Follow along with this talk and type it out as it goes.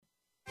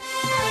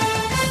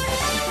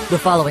The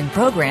following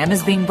program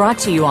is being brought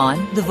to you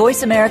on the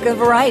Voice America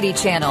Variety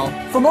Channel.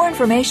 For more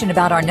information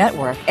about our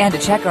network and to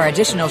check our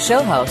additional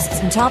show hosts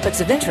and topics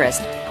of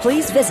interest,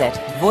 please visit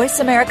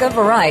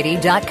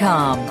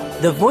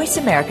voiceamericavariety.com. The Voice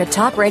America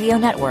Talk Radio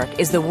Network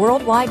is the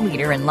worldwide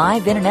leader in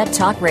live Internet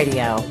talk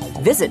radio.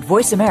 Visit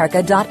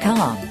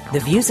voiceamerica.com. The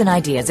views and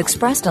ideas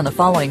expressed on the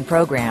following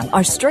program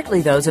are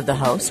strictly those of the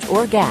host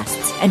or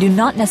guests and do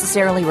not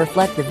necessarily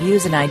reflect the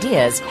views and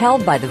ideas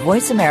held by the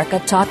Voice America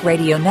Talk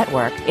Radio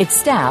Network, its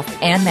staff,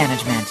 and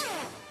management.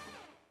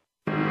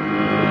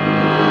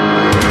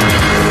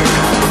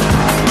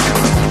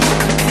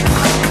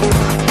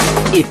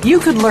 If you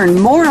could learn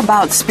more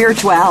about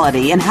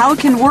spirituality and how it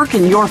can work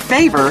in your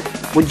favor,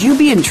 would you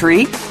be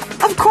intrigued?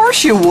 Of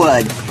course you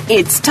would.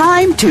 It's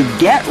time to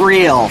get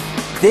real.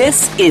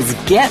 This is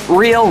Get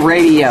Real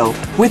Radio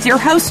with your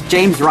host,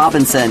 James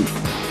Robinson.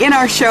 In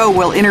our show,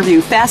 we'll interview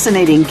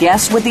fascinating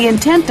guests with the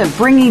intent of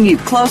bringing you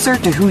closer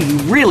to who you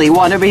really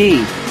want to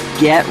be.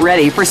 Get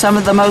ready for some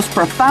of the most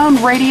profound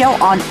radio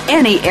on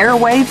any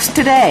airwaves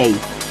today.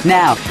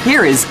 Now,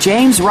 here is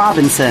James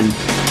Robinson.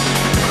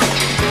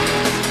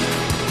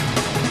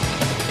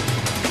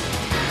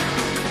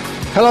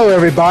 Hello,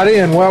 everybody,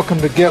 and welcome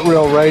to Get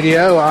Real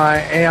Radio. I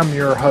am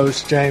your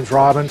host, James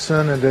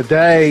Robinson, and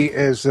today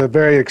is a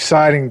very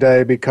exciting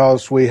day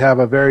because we have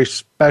a very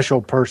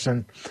special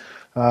person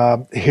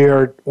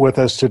here with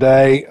us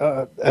today,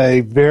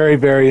 a very,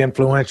 very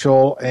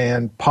influential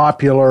and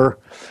popular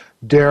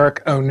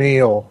Derek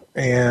O'Neill.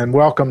 And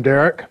welcome,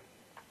 Derek.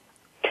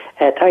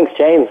 Thanks,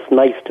 James.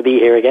 Nice to be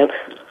here again.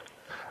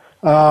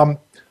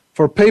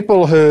 For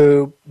people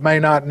who may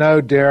not know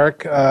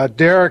Derek,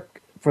 Derek,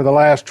 for the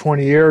last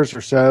 20 years or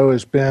so,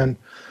 has been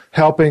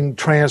helping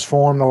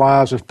transform the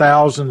lives of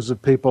thousands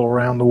of people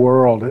around the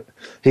world.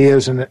 He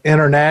is an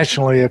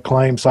internationally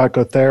acclaimed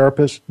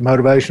psychotherapist,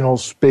 motivational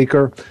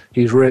speaker.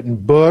 He's written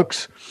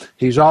books.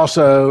 He's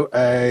also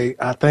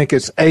I think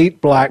it's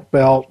 8 black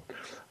belt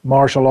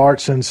martial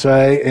arts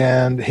sensei,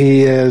 and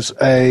he is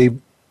a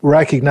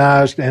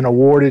recognized and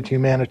awarded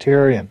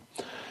humanitarian.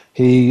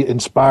 He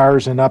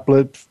inspires and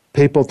uplifts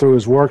people through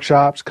his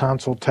workshops,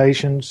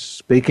 consultations,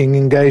 speaking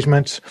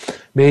engagements,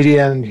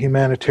 media, and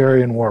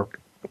humanitarian work.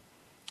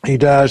 He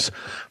does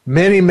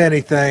many,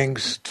 many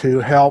things to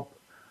help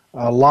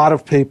a lot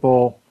of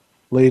people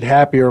lead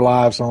happier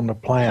lives on the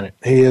planet.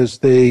 He is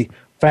the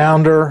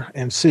founder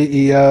and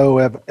CEO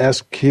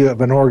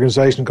of an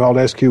organization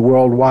called SQ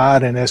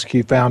Worldwide and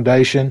SQ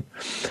Foundation.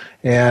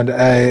 And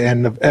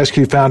the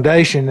SQ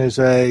Foundation is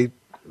a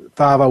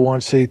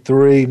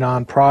 501c3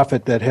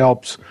 nonprofit that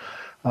helps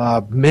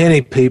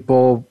many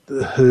people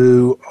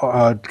who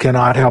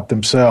cannot help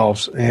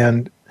themselves.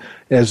 And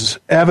as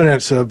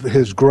evidence of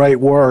his great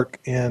work,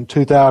 in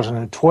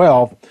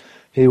 2012,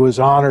 he was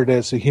honored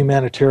as the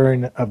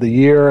Humanitarian of the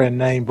Year and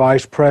named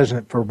Vice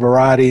President for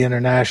Variety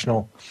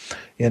International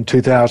in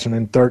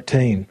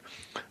 2013.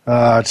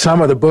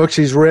 Some of the books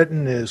he's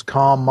written is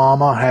Calm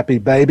Mama, Happy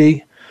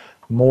Baby,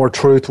 More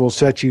Truth Will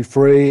Set You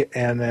Free,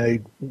 and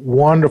a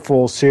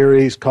wonderful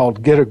series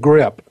called Get a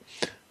Grip,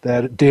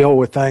 that deal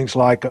with things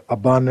like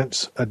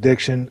abundance,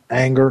 addiction,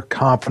 anger,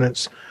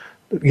 confidence.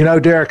 You know,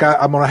 Derek,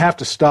 I'm going to have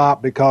to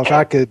stop because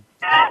I could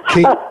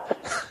keep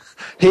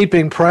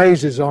heaping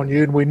praises on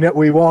you, and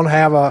we won't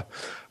have a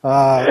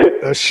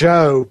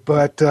show.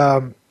 But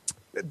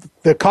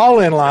the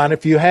call-in line,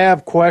 if you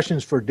have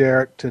questions for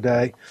Derek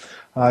today,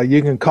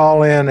 you can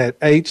call in at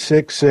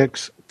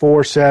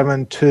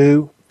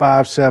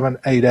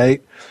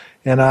 866-472-5788.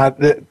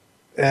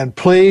 And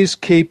please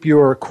keep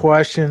your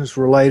questions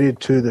related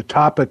to the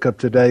topic of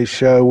today's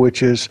show,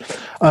 which is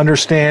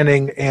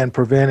understanding and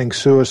preventing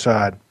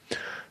suicide.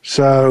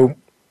 So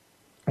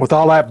with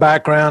all that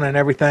background and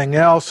everything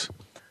else,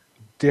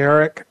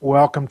 Derek,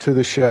 welcome to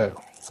the show.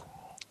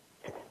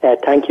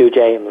 Thank you,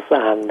 James.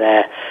 And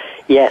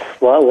yes,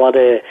 what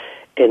an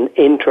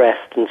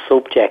interesting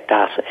subject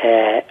that,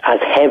 as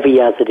heavy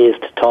as it is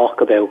to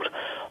talk about,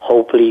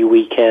 hopefully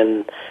we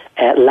can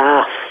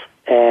laugh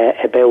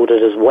about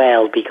it as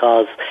well,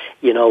 because,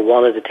 you know,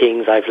 one of the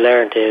things I've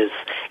learned is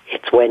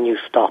it's when you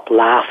stop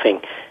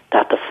laughing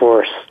that the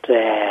first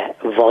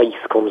voice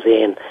comes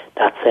in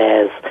that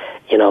says,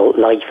 you know,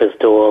 life is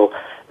dull,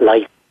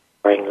 life is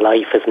boring,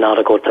 life is not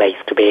a good place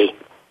to be.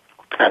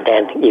 And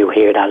then you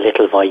hear that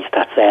little voice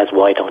that says,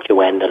 why don't you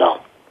end it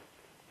all?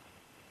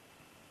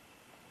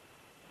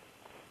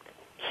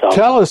 So,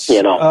 tell us,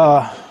 you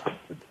know,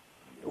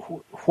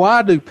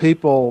 why do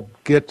people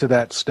get to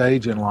that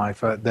stage in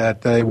life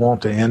that they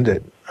want to end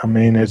it? I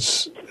mean,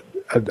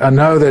 I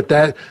know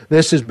that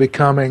this is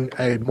becoming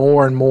a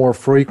more and more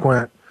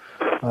frequent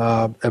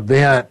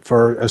event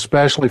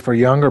especially for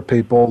younger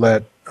people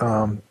that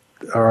are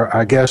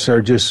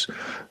just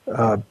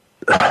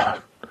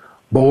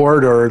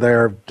bored, or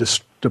they're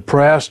just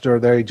depressed, or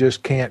they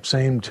just can't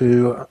seem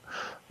to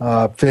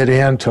fit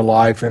into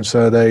life, and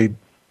so they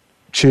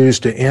choose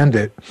to end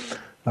it.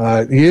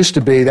 It used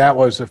to be that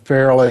was a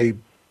fairly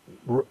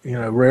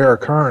rare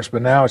occurrence,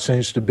 but now it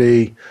seems to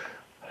be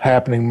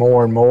happening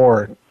more and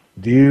more.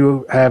 Do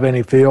you have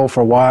any feel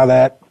for why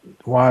that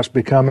it's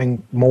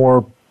becoming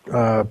more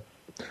of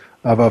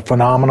a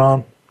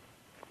phenomenon?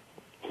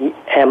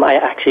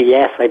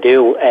 Yes, I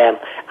do.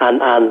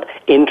 And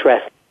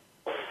interest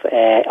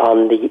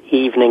on the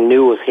evening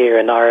news here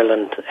in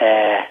Ireland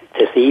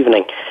this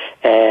evening.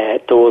 There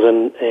was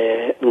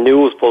a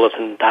news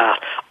bulletin that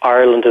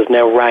Ireland is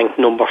now ranked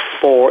number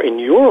 4 in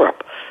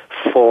Europe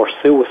for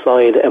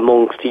suicide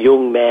amongst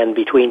young men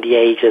between the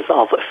ages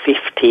of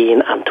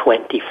 15 and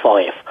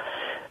 25.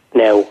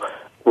 Now,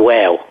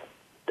 wow,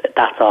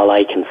 that's all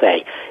I can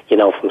say.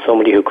 From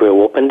somebody who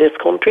grew up in this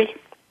country,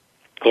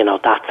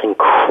 that's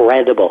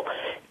incredible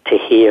to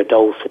hear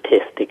those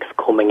statistics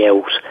coming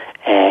out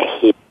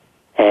here.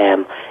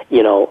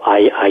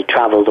 I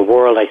travel the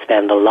world. I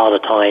spend a lot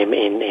of time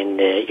in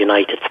the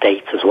United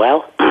States as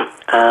well.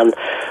 And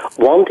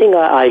one thing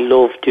I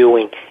love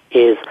doing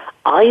is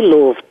I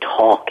love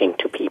talking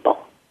to people.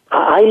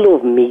 I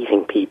love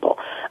meeting people.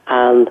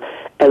 And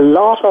a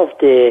lot of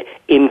the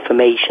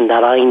information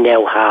that I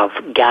now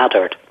have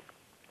gathered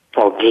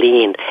or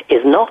gleaned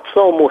is not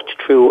so much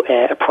through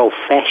a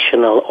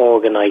professional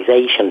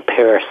organization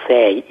per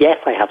se. Yes,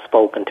 I have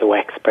spoken to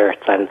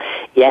experts, and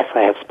yes,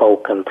 I have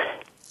spoken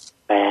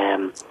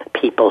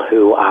people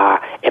who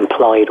are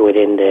employed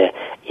within the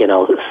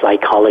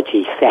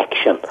psychology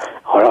section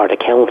or the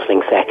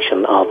counselling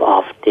section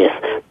of this.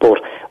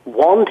 But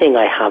one thing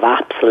I have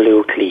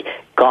absolutely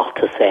got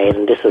to say,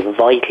 and this is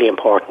vitally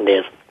important,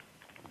 is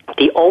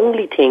the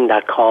only thing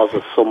that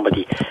causes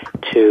somebody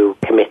to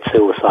commit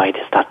suicide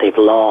is that they've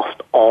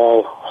lost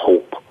all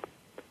hope.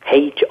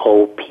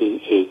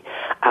 HOPE.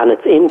 And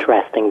it's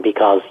interesting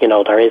because,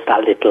 there is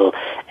that little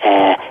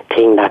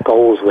thing that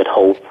goes with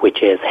hope,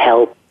 which is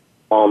help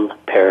one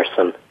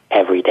person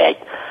every day.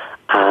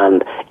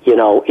 And,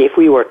 if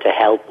we were to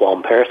help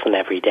one person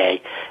every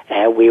day,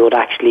 we would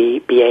actually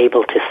be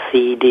able to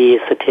see these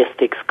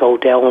statistics go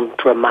down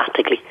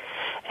dramatically.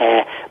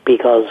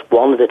 Because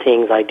one of the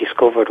things I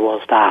discovered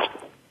was that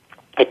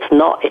it's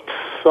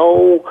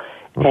so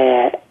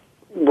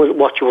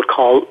what you would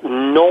call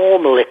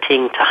normal a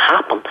thing to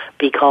happen,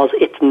 because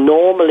it's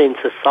normal in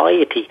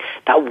society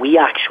that we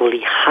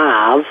actually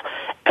have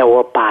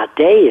our bad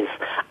days,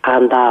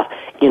 and that,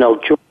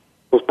 during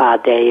those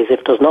bad days,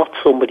 if there's not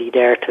somebody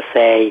there to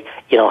say,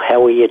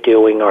 how are you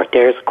doing, or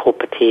there's a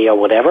cup of tea or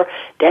whatever,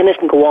 then it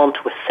can go on to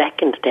a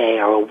second day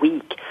or a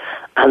week.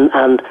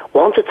 And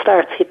once it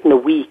starts hitting a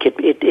week,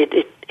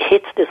 it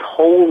hits this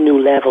whole new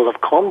level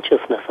of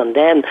consciousness. And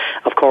then,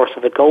 of course,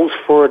 if it goes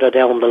further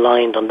down the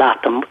line than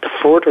that, the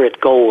further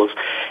it goes,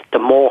 the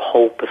more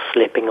hope is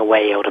slipping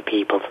away out of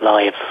people's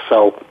lives.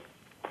 So,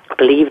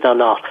 believe it or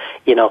not,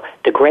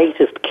 the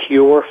greatest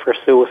cure for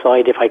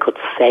suicide, if I could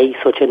say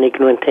such an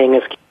ignorant thing,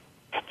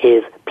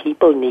 is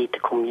people need to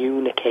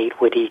communicate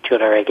with each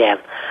other again.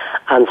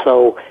 And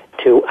so,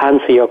 to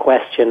answer your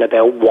question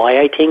about why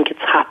I think it's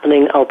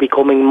happening or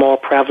becoming more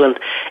prevalent,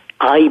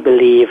 I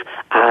believe,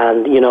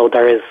 and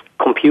there is,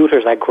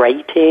 computers are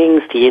great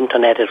things, the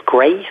internet is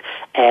great,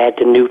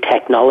 the new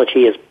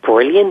technology is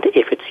brilliant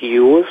if it's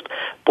used,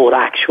 but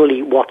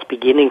actually what's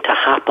beginning to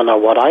happen, or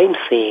what I'm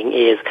seeing,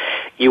 is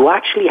you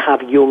actually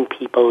have young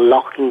people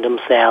locking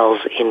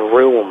themselves in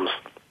rooms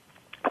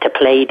to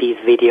play these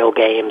video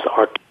games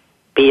or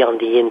be on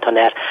the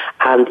internet.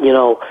 And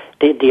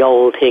the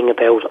old thing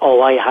about,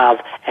 I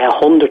have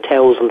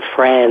 100,000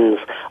 friends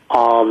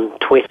on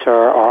Twitter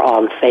or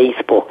on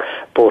Facebook,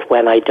 but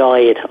when I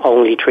died,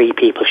 only 3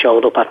 people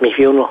showed up at my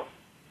funeral.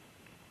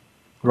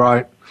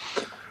 Right.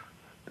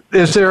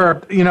 Is there,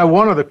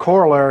 one of the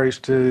corollaries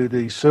to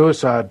the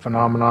suicide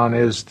phenomenon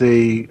is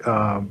these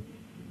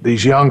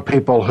young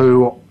people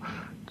who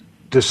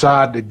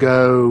decide to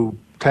go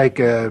take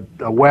a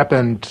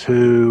weapon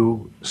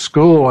to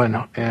school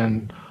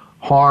and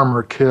harm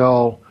or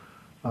kill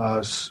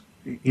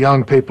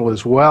young people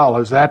as well.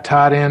 Is that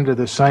tied into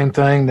the same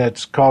thing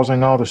that's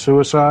causing all the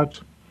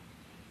suicides?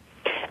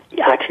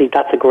 Actually,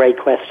 that's a great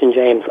question,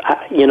 James.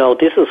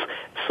 This is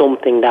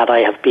something that I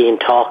have been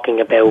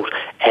talking about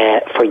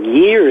for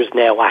years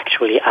now,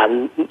 actually,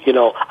 and,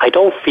 I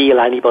don't feel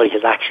anybody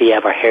has actually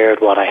ever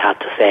heard what I had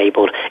to say,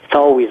 but it's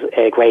always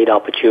a great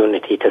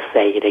opportunity to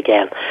say it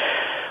again.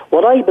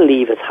 What I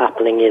believe is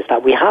happening is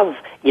that we have,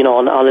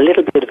 on a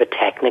little bit of a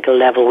technical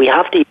level, we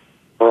have these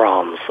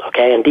neurons,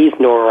 okay, and these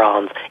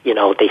neurons,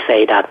 they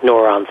say that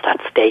neurons that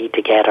stay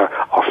together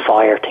or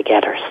fire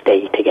together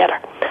stay together.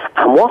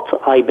 And what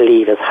I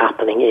believe is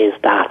happening is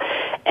that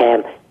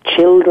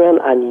children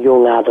and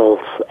young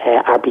adults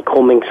are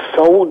becoming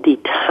so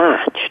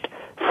detached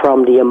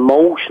from the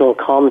emotional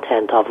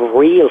content of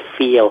real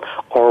feel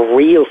or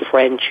real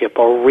friendship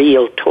or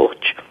real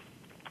touch,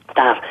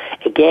 that,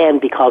 again,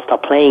 because they're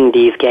playing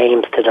these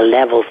games to the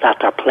levels that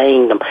they're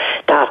playing them,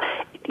 that,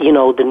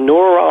 the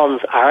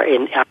neurons are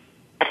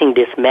getting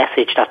this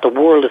message that the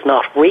world is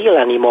not real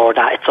anymore,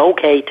 that it's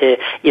okay to,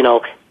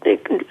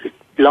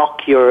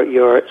 lock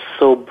your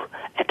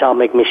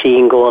atomic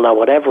machine gun or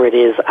whatever it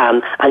is,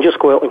 and just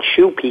go out and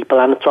shoot people,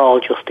 and it's all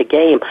just a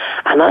game.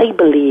 And I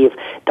believe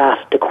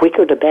that the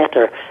quicker the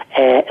better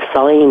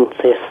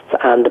scientists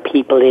and the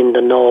people in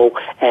the know,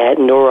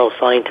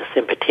 neuroscientists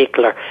in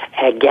particular,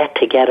 get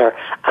together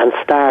and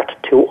start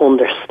to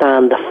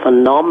understand the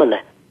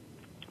phenomena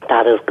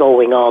that is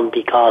going on,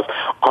 because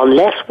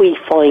unless we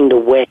find a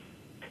way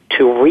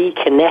to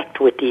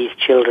reconnect with these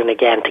children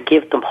again, to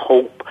give them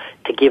hope,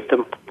 to give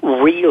them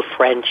real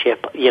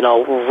friendship,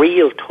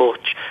 real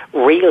touch,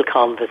 real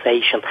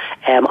conversation,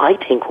 I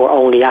think we're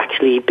only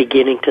actually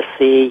beginning to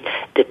see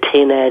the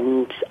thin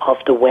end of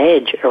the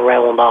wedge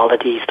around all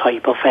of these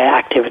type of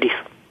activities.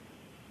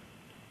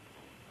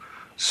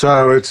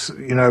 So it's,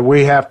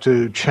 we have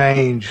to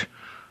change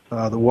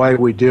the way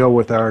we deal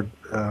with our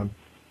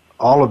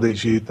all of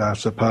these youth, I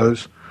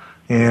suppose.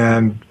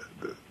 And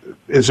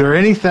is there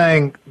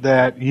anything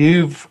that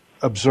you've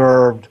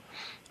observed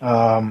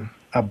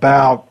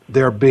about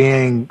there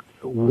being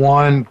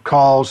one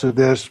cause of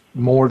this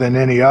more than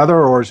any other,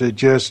 or is it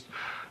just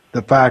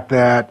the fact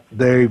that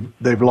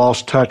they've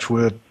lost touch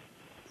with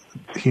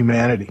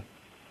humanity?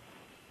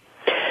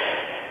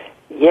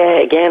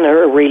 Yeah, again,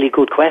 a really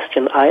good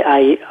question.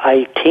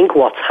 I think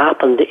what's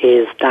happened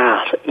is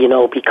that,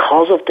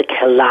 because of the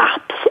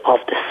collapse of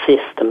the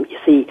system, you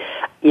see,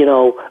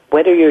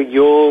 whether you're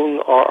young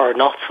or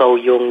not so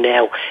young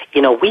now,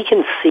 we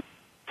can see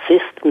the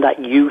system that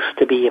used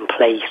to be in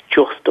place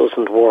just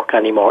doesn't work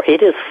anymore.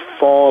 It is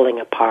falling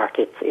apart.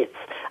 It's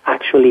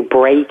actually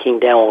breaking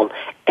down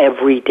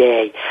every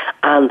day.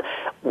 And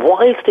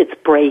whilst it's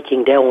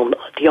breaking down,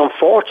 the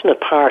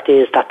unfortunate part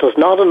is that there's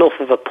not enough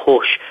of a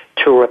push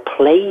to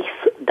replace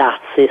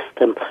that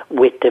system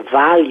with the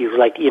values,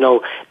 like,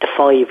 the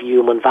 5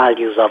 human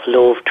values of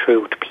love,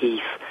 truth,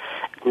 peace,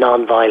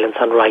 non-violence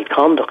and right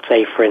conduct,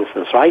 say, for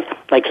instance, right?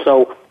 Like,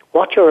 so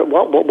what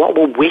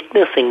we're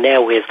witnessing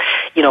now is,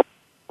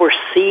 we're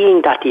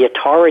seeing that the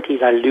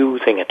authorities are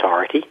losing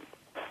authority,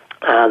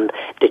 and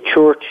the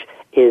church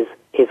is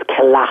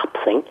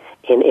collapsing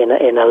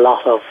in a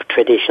lot of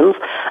traditions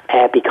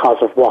because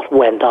of what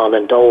went on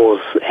in those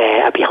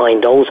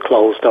behind those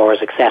closed doors,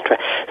 etc.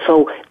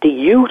 So the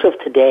youth of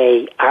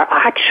today are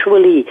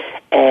actually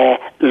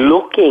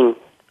looking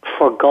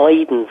for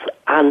guidance,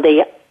 and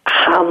they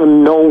have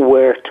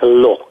nowhere to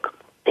look.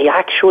 They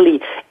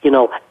actually,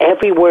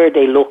 everywhere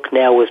they look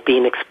now is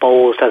being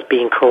exposed as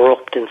being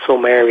corrupt in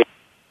some areas.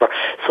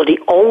 So the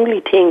only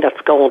thing that's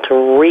going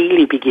to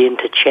really begin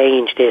to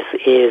change this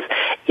is,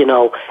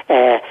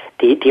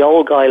 the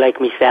old guy like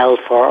myself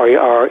or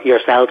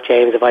yourself,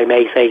 James, if I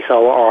may say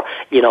so, or,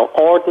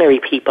 ordinary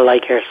people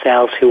like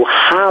yourselves who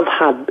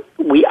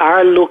we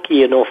are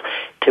lucky enough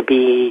to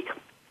be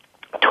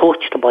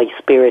touched by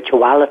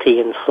spirituality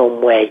in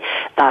some way,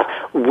 that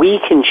we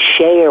can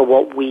share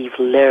what we've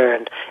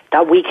learned,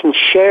 that we can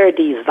share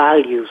these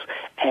values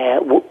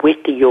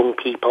with the young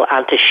people,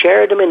 and to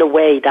share them in a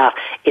way that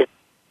is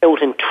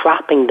about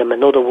entrapping them.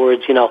 In other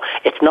words,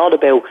 it's not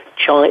about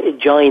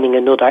joining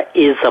another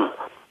ism.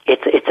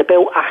 It's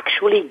about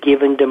actually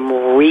giving them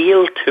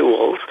real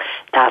tools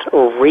that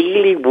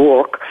really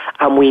work,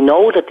 and we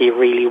know that they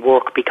really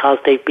work because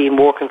they've been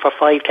working for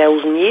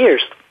 5,000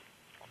 years.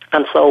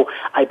 And so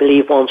I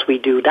believe once we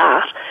do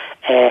that,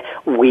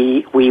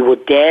 we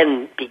would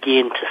then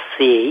begin to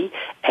see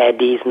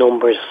these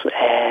numbers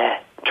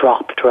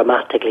drop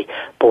dramatically.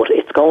 But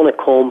it's going to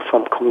come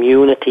from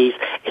communities,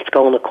 it's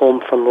going to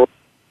come from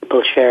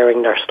people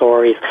sharing their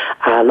stories,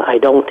 and I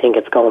don't think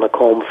it's going to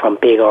come from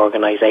big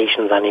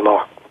organizations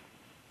anymore.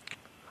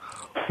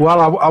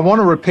 Well, I want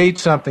to repeat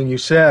something you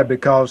said,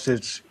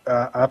 because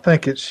I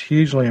think it's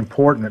hugely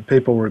important that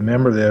people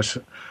remember this,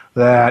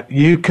 that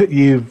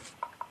you've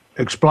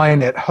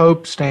explained that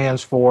HOPE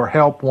stands for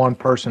Help One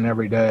Person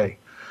Every Day.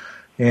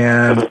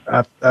 And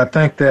I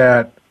think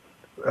that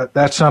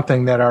that's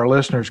something that our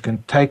listeners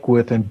can take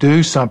with and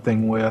do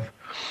something with,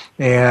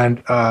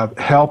 and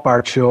help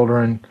our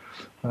children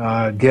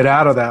get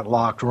out of that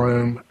locked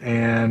room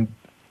and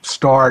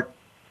start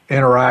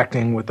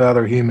interacting with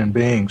other human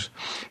beings.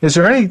 Is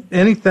there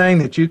anything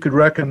that you could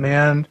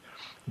recommend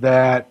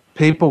that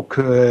people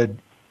could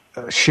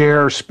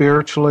share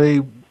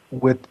spiritually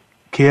with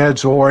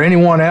kids or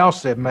anyone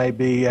else that may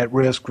be at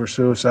risk for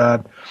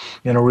suicide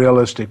in a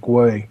realistic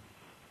way?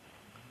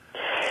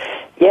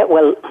 Yeah,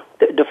 well,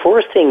 the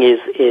first thing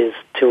is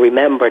to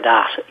remember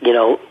that,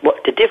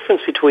 what the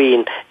difference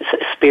between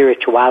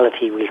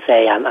spirituality, we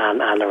say, and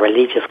a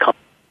religious concept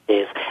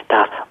is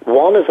that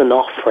one is an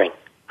offering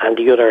and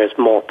the other is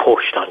more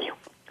pushed on you.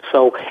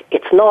 So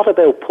it's not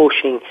about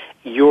pushing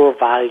your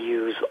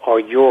values or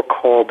your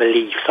core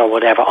beliefs or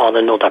whatever on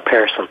another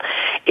person.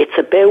 It's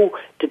about,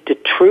 the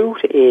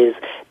truth is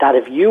that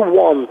if you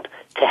want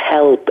to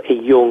help a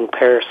young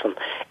person,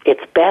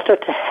 it's better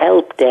to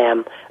help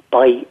them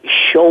by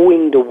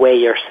showing the way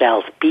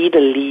yourself. Be the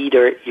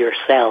leader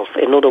yourself.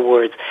 In other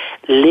words,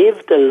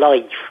 live the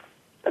life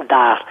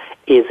that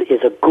is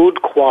a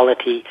good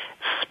quality,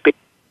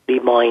 spiritually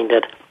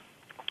minded,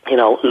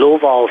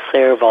 love all,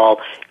 serve all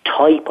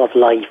type of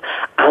life.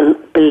 And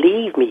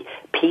believe me,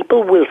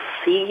 people will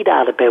see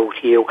that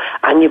about you,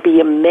 and you'll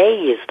be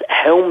amazed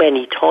how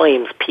many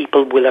times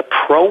people will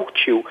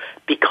approach you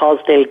because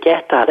they'll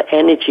get that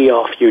energy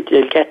off you.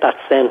 They'll get that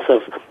sense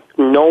of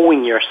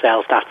knowing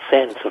yourself, that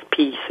sense of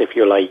peace, if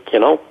you like, you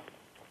know.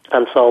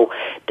 And so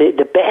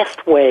the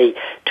best way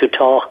to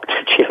talk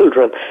to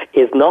children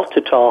is not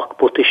to talk,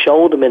 but to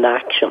show them in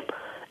action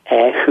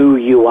who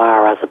you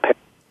are as a parent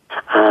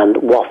and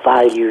what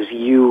values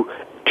you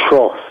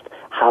trust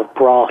have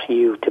brought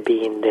you to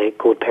being the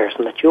good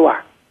person that you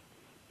are.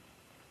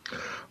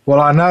 Well,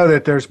 I know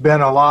that there's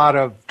been a lot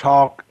of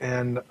talk,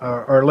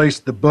 or at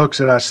least the books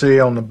that I see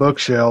on the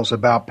bookshelves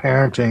about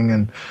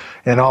parenting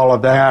and all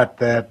of that,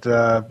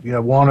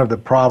 one of the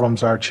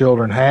problems our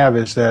children have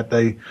is that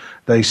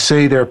they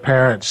see their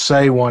parents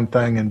say one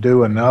thing and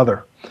do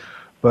another.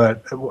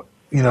 But,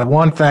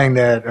 one thing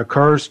that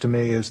occurs to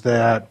me is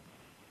that,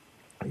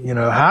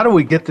 how do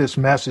we get this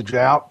message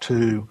out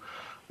to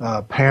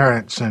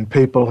parents and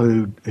people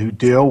who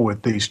deal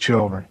with these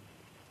children?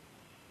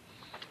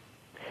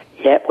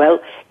 Yeah, well,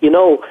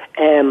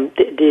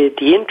 the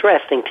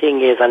interesting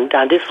thing is, and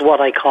this is what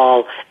I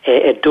call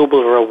a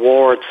double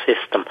reward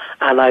system,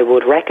 and I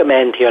would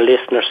recommend to your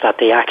listeners that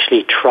they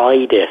actually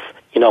try this.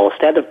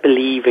 Instead of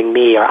believing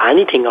me or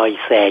anything I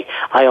say,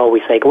 I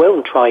always say, go out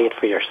and try it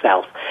for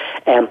yourself.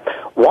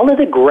 One of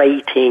the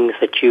great things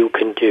that you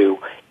can do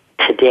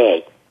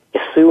today,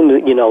 as soon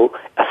as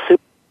the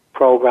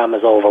program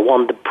is over,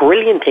 one of the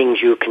brilliant things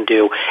you can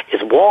do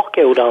is walk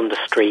out on the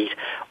street,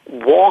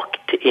 walk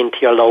into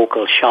your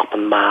local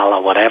shopping mall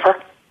or whatever,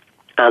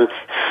 and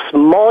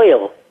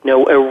smile,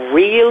 a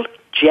real,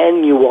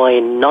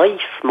 genuine, nice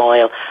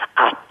smile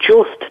at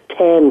just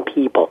 10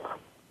 people.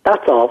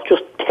 That's all,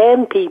 just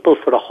 10 people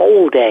for the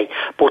whole day,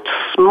 but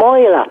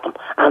smile at them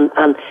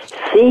and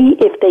see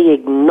if they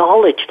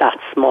acknowledge that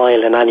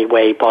smile in any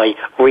way by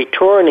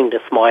returning the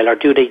smile, or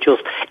do they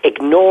just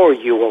ignore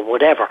you or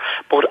whatever.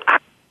 But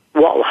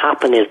what will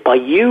happen is, by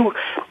you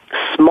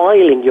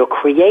smiling, you're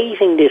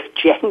creating this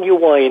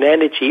genuine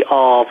energy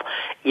of,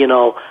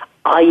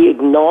 I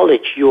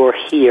acknowledge you're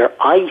here.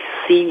 I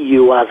see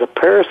you as a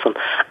person.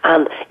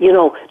 And,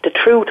 the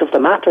truth of the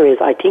matter is,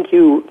 I think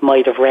you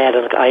might have read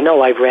it. I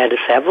know I've read it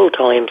several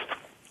times.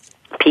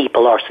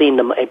 People or seen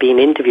them being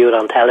interviewed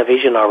on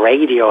television or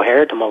radio,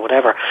 heard them or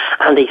whatever,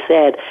 and they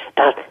said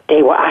that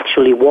they were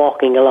actually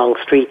walking along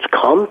streets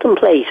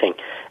contemplating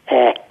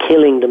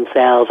killing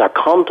themselves or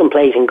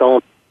contemplating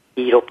going to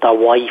beat up their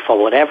wife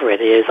or whatever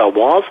it is or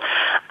was,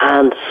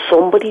 and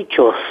somebody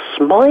just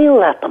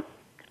smiled at them.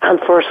 And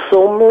for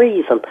some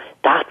reason,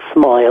 that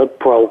smile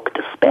broke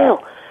the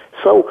spell.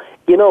 So,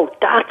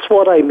 that's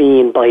what I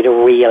mean by the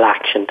real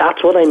action.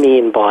 That's what I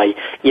mean by,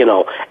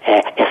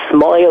 a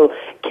smile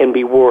can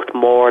be worth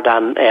more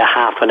than a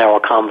half an hour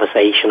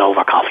conversation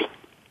over coffee.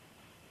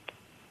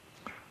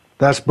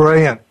 That's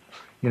brilliant.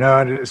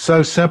 And it's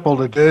so simple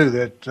to do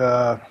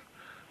that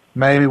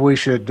maybe we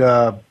should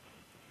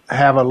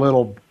have a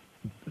little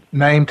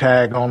name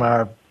tag on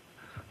our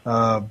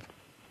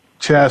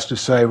chest to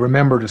say,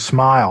 remember to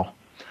smile.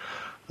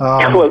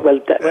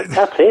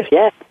 That's it,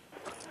 yeah.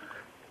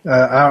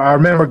 I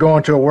remember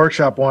going to a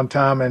workshop one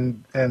time,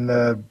 and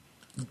the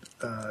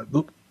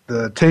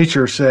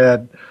teacher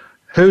said,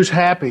 "Who's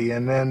happy?"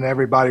 And then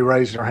everybody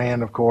raised their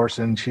hand, of course,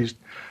 and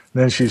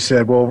then she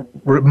said, "Well,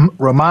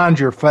 remind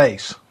your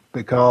face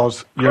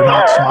because you're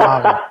not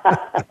smiling."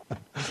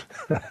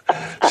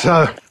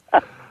 So,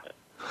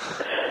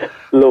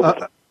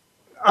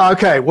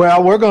 okay,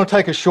 well, we're going to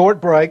take a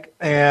short break,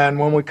 and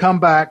when we come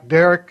back,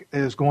 Derek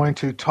is going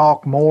to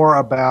talk more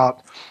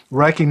about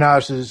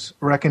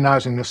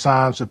recognizing the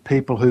signs of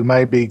people who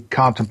may be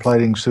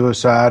contemplating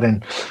suicide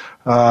and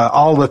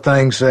all the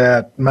things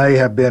that may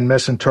have been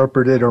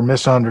misinterpreted or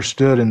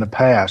misunderstood in the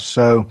past.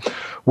 So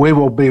we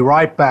will be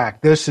right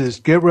back. This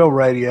is Get Real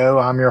Radio.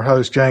 I'm your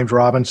host, James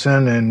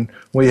Robinson, and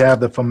we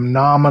have the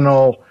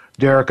phenomenal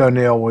Derek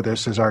O'Neill with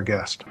us as our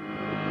guest.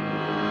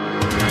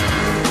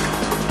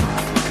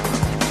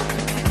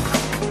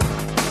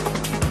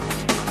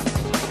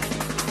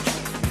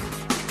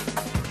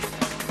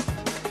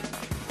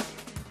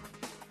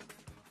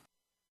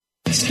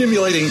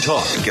 Stimulating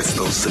talk gets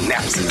those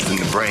synapses in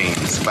the brain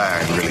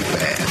firing really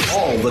fast.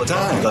 All the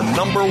time. The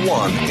number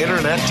one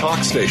internet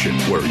talk station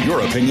where your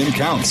opinion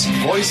counts.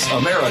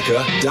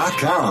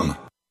 VoiceAmerica.com.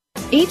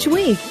 Each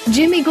week,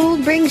 Jimmy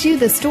Gould brings you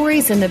the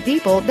stories and the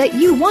people that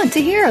you want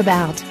to hear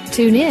about.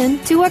 Tune in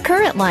to A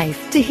Current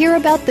Life to hear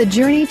about the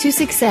journey to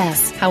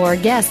success, how our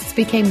guests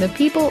became the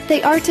people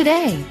they are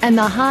today, and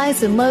the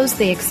highs and lows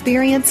they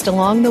experienced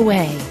along the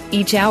way.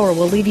 Each hour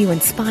will leave you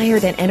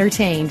inspired and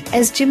entertained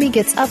as Jimmy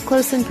gets up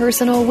close and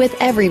personal with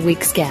every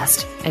week's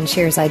guest and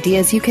shares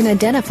ideas you can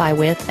identify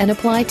with and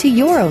apply to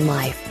your own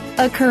life.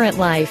 A Current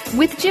Life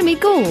with Jimmy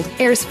Gould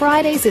airs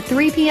Fridays at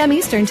 3 p.m.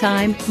 Eastern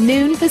Time,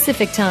 noon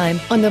Pacific Time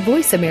on the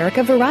Voice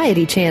America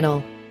Variety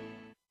Channel.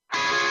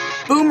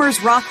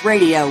 Boomers Rock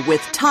Radio with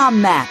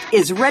Tom Mack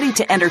is ready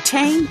to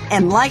entertain,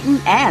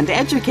 enlighten, and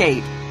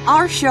educate.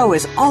 Our show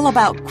is all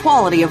about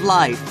quality of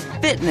life.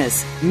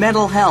 fitness,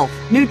 mental health,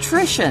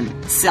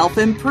 nutrition,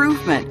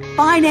 self-improvement,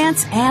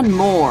 finance, and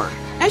more.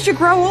 As you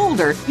grow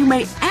older, you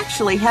may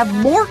actually have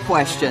more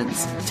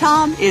questions.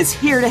 Tom is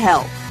here to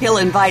help. He'll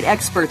invite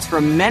experts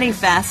from many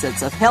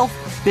facets of health,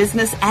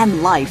 business,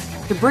 and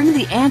life to bring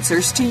the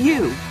answers to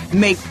you.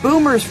 Make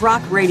Boomers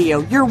Rock Radio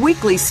your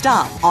weekly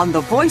stop on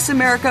the Voice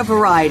America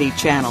Variety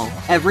Channel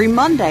every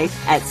Monday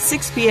at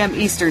 6 p.m.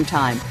 Eastern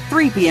Time,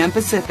 3 p.m.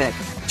 Pacific.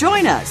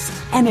 Join us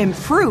and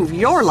improve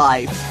your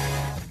life.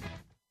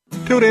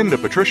 Tune in to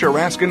Patricia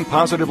Raskin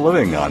Positive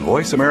Living on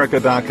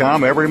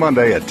VoiceAmerica.com every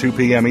Monday at 2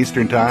 p.m.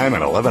 Eastern Time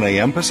and 11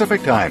 a.m.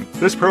 Pacific Time.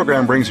 This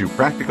program brings you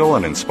practical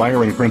and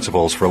inspiring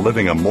principles for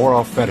living a more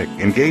authentic,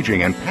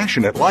 engaging, and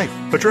passionate life.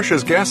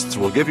 Patricia's guests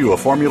will give you a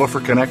formula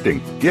for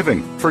connecting,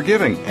 giving,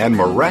 forgiving, and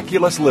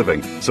miraculous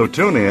living. So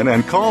tune in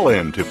and call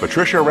in to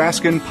Patricia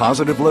Raskin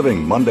Positive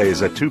Living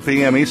Mondays at 2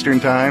 p.m. Eastern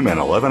Time and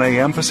 11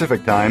 a.m.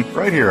 Pacific Time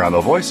right here on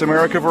the Voice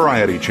America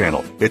Variety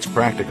Channel. It's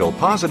practical,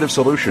 positive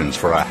solutions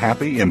for a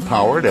happy,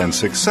 empowered, and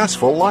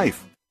successful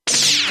life.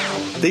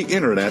 The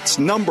Internet's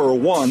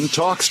 #1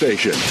 talk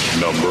station.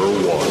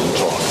 #1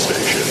 talk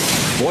station.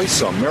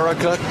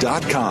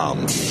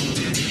 VoiceAmerica.com.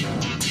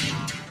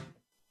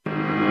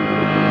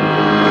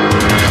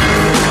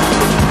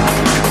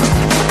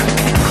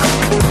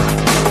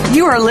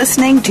 You are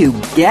listening to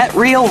Get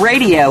Real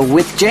Radio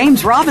with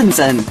James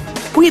Robinson.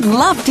 We'd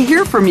love to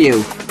hear from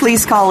you.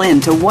 Please call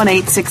in to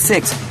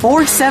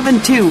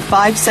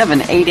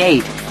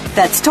 1-866-472-5788.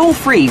 That's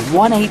toll-free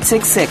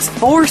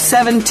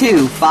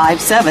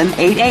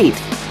 1-866-472-5788.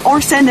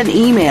 Or send an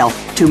email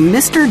to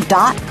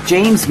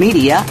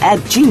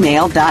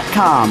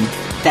mr.jamesmedia@gmail.com.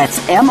 That's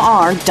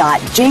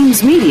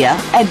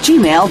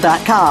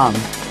mr.jamesmedia@gmail.com.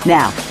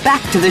 Now,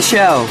 back to the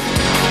show.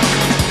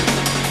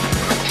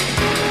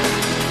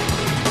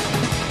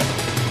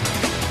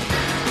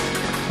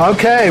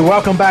 Okay,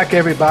 welcome back,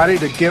 everybody,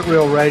 to Get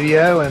Real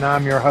Radio, and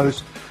I'm your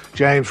host,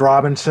 James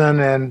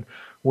Robinson, and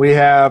we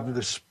have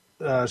the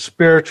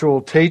spiritual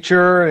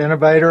teacher,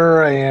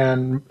 innovator,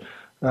 and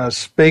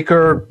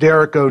speaker,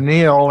 Derek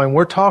O'Neill, and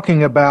we're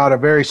talking about a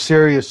very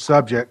serious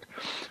subject,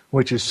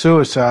 which is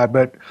suicide.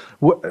 But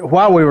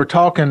while we were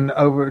talking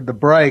over the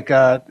break,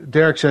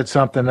 Derek said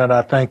something that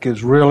I think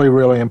is really,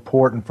 really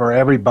important for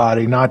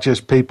everybody, not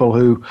just people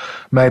who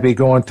may be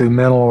going through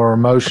mental or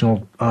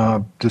emotional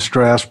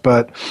distress.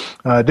 But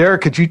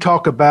Derek, could you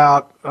talk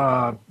about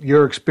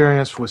your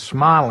experience with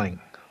smiling?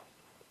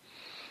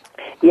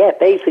 Yeah,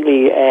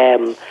 basically,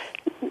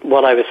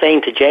 what I was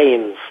saying to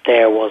James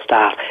there was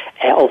that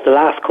over the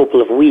last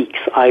couple of weeks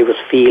I was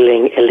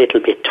feeling a little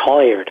bit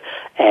tired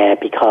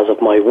because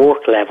of my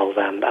work levels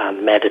and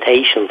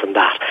meditations and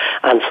that.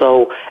 And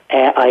so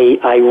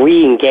I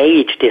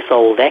re-engaged this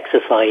old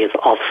exercise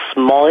of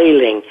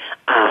smiling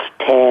at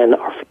 10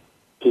 or 15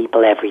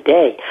 people every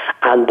day.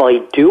 And by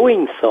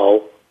doing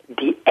so,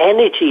 the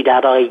energy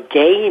that I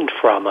gained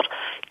from it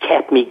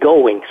kept me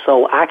going.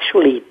 So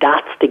actually,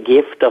 that's the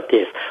gift of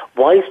this.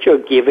 Whilst you're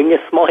giving a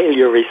smile,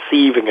 you're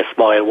receiving a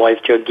smile.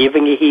 Whilst you're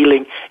giving a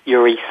healing,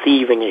 you're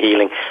receiving a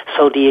healing.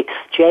 So the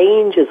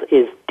exchange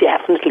is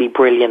definitely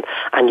brilliant,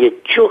 and you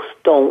just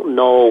don't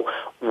know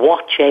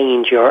what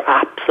change you're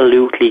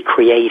absolutely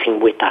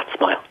creating with that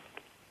smile.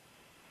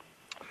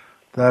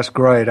 That's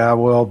great. I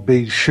will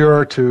be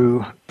sure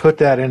to put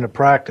that into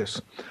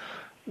practice.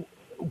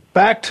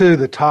 Back to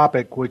the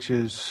topic, which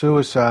is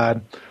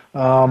suicide.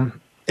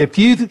 If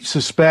you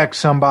suspect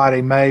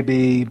somebody may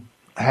be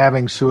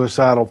having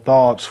suicidal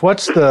thoughts,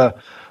 what's the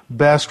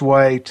best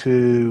way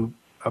to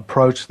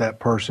approach that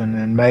person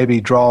and maybe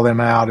draw them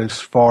out as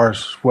far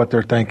as what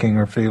they're thinking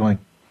or feeling?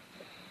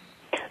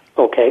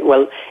 Okay,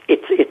 well,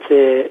 it's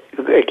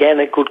again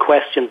a good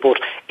question, but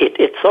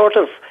it sort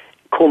of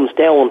comes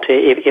down to,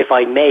 if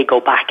I may go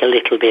back a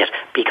little bit,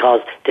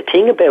 because the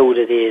thing about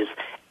it is,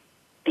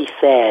 he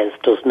says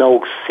there's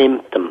no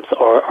symptoms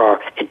or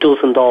it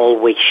doesn't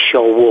always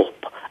show up.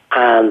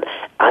 And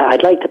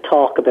I'd like to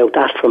talk about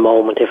that for a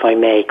moment, if I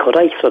may, could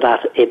I? So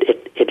that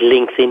it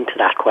links into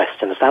that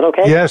question. Is that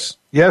okay? Yes.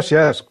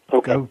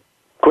 Okay,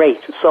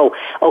 great. So,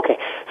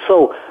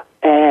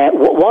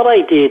 what I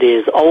did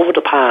is, over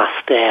the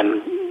past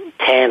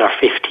 10 or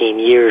 15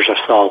 years or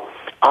so,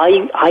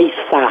 I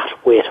sat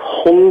with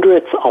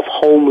hundreds of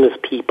homeless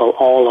people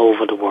all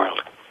over the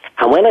world.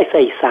 And when I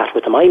say sat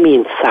with them, I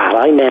mean sat.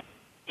 I meant,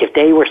 if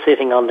they were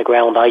sitting on the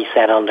ground, I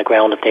sat on the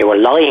ground. If they were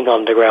lying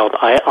on the ground,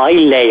 I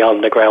lay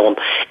on the ground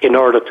in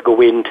order to go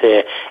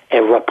into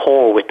a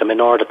rapport with them, in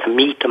order to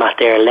meet them at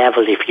their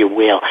level, if you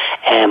will.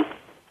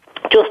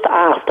 Just to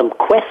ask them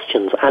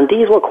questions. And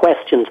these were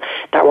questions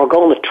that were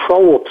going to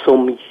throw up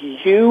some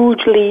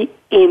hugely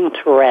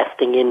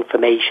interesting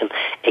information.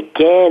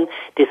 Again,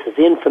 this is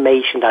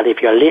information that,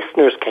 if your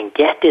listeners can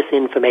get this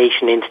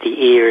information into the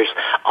ears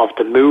of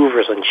the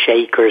movers and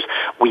shakers,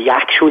 we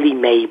actually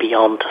may be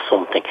onto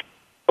something.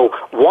 So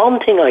one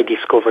thing I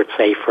discovered,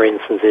 say, for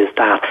instance, is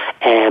that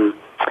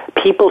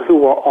people who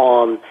were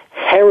on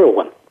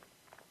heroin,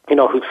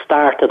 who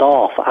started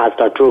off as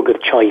their drug of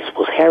choice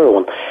was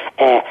heroin,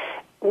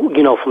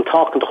 from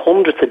talking to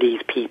hundreds of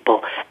these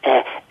people,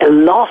 a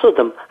lot of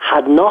them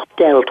had not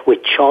dealt with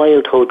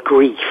childhood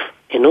grief.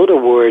 In other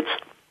words,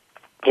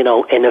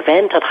 an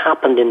event had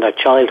happened in their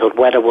childhood,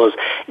 whether it was,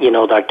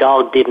 their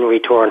dog didn't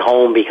return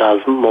home because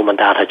mum and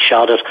dad had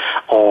shot it,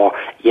 or,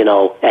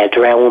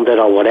 drowned it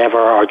or whatever,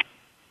 or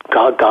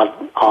got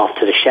off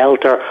to the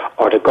shelter,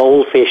 or the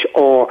goldfish,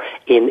 or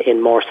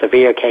in more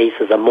severe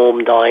cases, a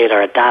mum died,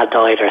 or a dad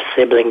died, or a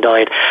sibling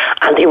died,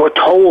 and they were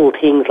told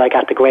things like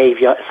at the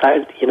graveside,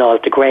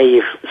 at the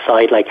grave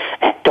side, like,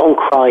 don't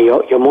cry,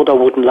 your mother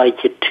wouldn't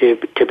like you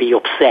to be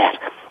upset.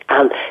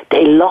 And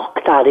they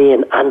locked that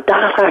in, and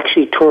that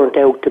actually turned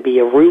out to be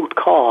a root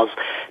cause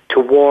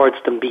towards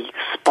them be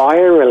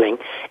spiraling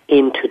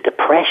into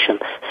depression,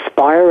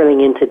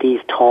 spiraling into these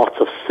thoughts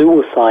of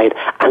suicide,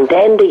 and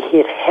then they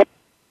hit heroin.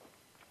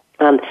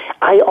 And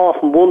I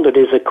often wondered,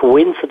 is it a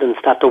coincidence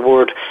that the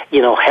word,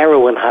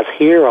 heroin has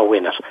hero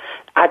in it?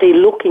 Are they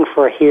looking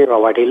for a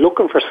hero? Are they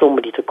looking for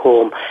somebody to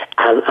come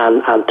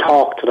and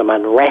talk to them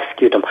and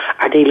rescue them?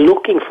 Are they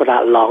looking for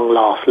that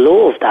long-lost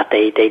love that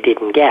they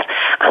didn't get?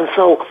 And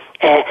so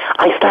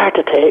I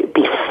started to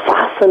be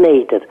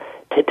fascinated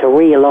to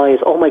realize,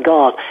 oh my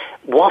God,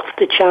 what's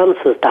the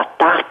chances that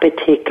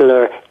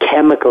particular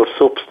chemical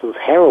substance,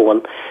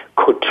 heroin,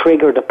 could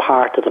trigger the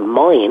part of the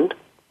mind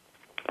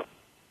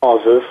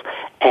causes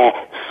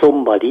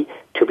somebody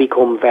to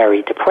become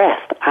very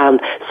depressed. And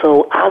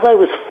so as I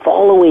was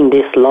following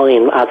this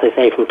line, as I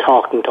say, from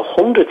talking to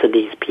hundreds of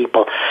these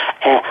people,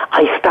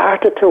 I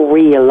started to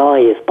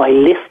realize by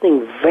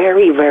listening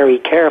very, very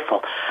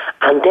careful,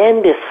 and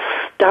then this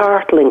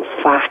startling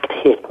fact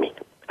hit me.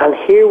 And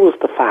here was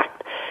the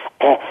fact.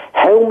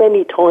 How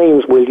many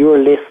times will your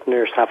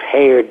listeners have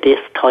heard this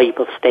type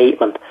of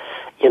statement?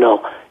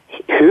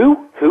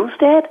 Who's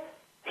dead?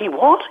 He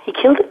what? He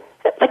killed it?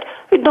 Like,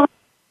 no,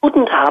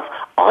 wouldn't have.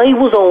 I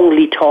was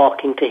only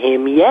talking to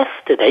him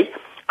yesterday,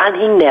 and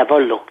he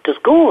never looked as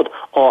good,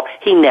 or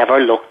he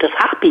never looked as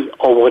happy,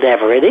 or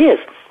whatever it is.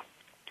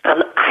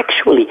 And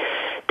actually,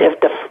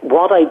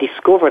 what I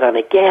discovered, and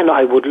again,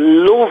 I would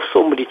love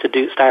somebody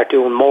to start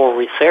doing more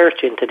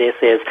research into this,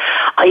 is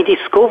I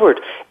discovered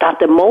that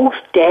the most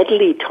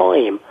deadly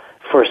time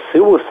for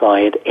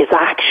suicide is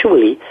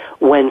actually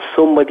when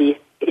somebody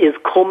is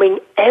coming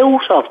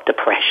out of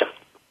depression,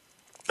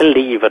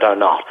 believe it or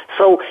not.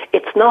 So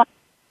it's not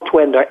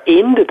when they're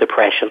in the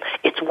depression,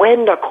 it's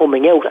when they're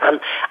coming out. And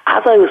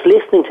as I was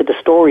listening to the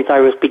stories, I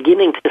was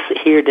beginning to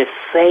hear the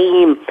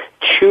same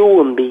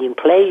tune being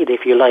played,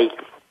 if you like.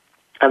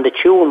 And the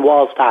tune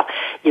was that,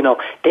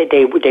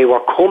 they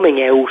were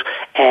coming out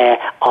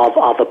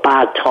of a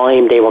bad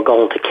time. They were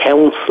going to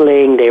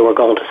counselling, they were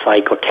going to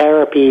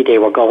psychotherapy, they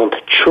were going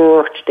to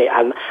church,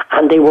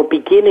 and they were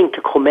beginning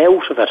to come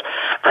out of it.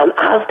 And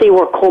as they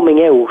were coming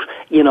out,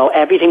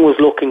 everything was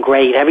looking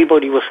great.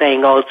 Everybody was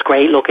saying, oh, it's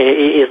great, look,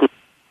 isn't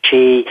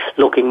she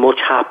looking much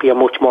happier,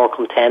 much more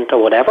content,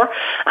 or whatever.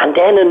 And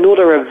then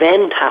another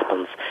event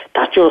happens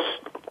that just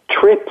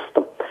trips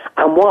them.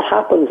 And what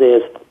happens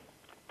is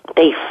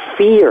they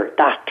fear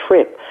that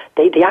trip.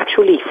 They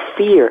actually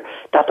fear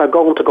that they're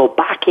going to go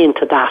back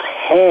into that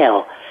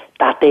hell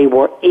that they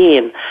were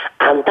in.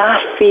 And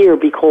that fear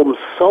becomes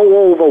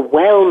so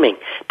overwhelming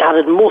that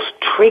it must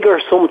trigger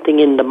something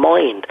in the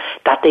mind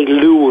that they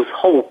lose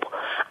hope.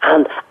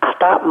 And at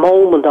that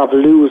moment of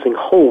losing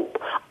hope,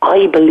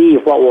 I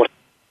believe what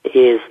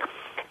is,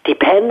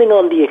 depending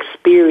on the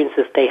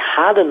experiences they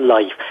had in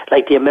life,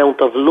 like the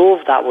amount of love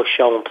that was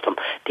shown to them,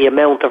 the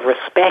amount of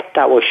respect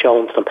that was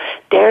shown to them,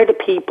 they're the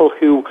people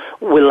who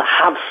will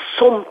have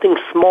something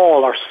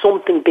small or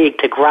something big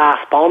to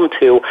grasp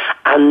onto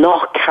and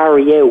not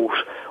carry out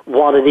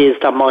what it is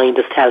their mind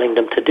is telling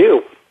them to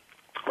do.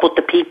 But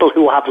the people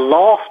who have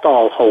lost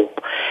all hope,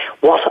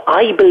 what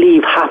I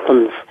believe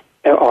happens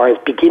or is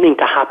beginning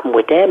to happen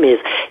with them is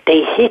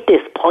they hit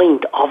this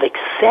point of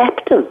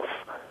acceptance.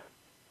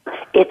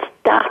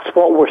 That's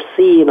what we're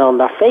seeing on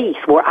their face.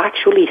 We're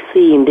actually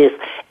seeing this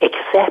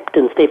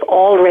acceptance. They've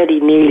already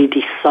nearly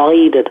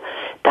decided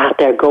that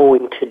they're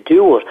going to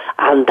do it.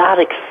 And that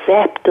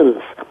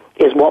acceptance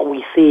is what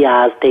we see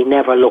as they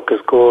never look as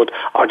good,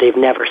 or they've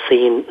never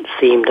seemed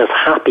as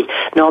happy.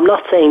 Now, I'm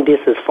not saying this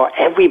is for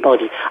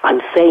everybody.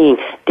 I'm saying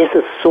this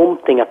is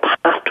something, a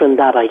pattern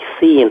that I've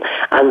seen.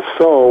 And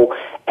so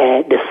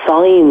the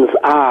signs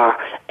are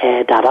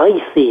that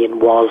I seen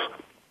was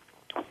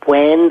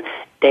when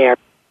they're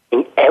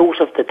out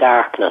of the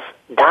darkness,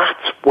 that's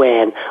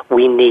when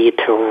we need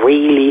to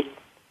really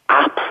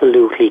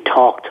absolutely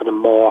talk to them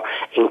more,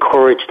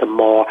 encourage them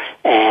more,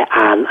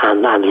 and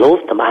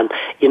love them. And,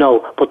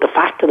 but the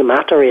fact of the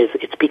matter is,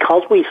 it's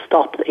because we've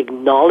stopped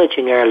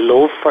acknowledging our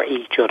love for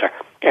each other,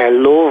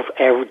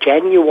 our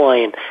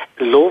genuine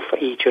love for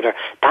each other.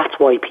 That's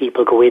why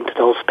people go into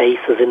those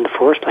spaces in the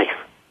first place.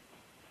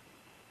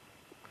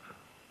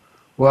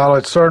 Well,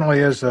 it certainly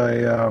is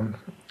a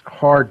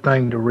hard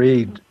thing to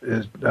read.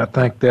 I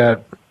think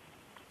that,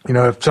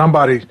 if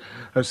somebody,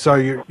 so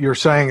you're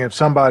saying if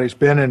somebody's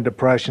been in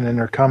depression and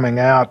they're coming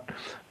out,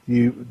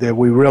 that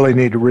we really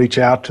need to reach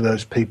out to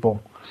those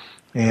people.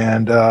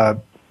 And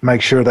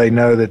make sure they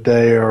know that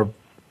they are,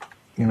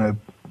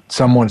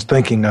 someone's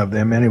thinking of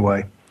them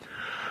anyway.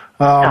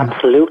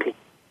 Absolutely.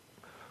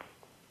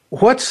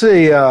 What's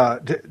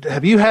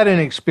have you had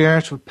any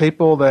experience with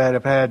people that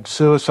have had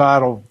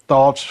suicidal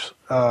thoughts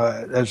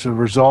as a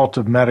result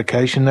of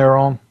medication they're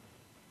on?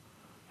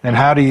 And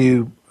how do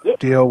you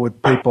deal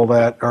with people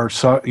that are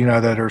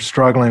that are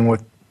struggling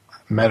with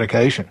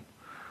medication?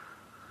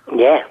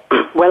 Yeah.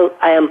 Well,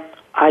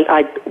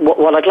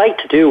 what I'd like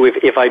to do,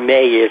 if I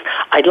may, is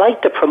I'd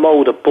like to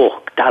promote a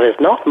book that is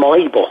not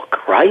my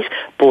book, right?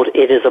 But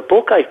it is a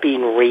book I've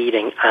been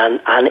reading,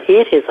 and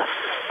it is a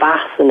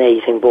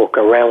fascinating book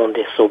around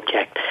this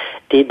subject.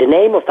 The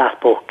name of that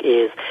book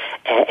is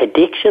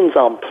Addictions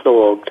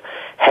Unplugged,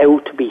 How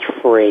to Be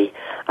Free,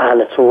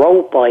 and it's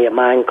wrote by a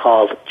man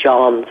called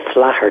John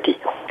Flaherty.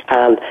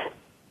 And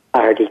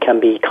Flaherty can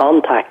be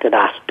contacted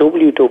at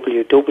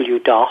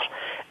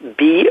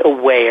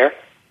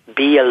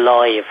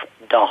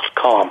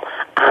www.bealive.com.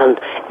 And,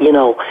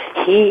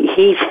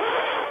 he's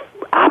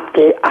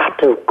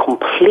after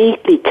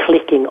completely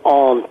clicking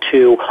on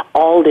to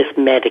all this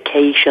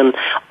medication,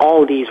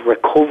 all these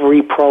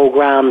recovery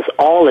programs,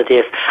 all of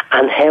this,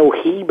 and how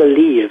he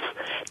believes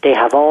they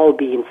have all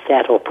been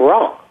set up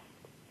wrong.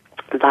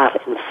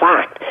 That, in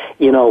fact,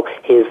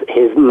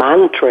 his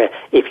mantra,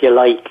 if you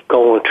like,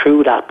 going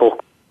through that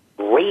book,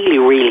 really,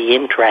 really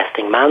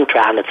interesting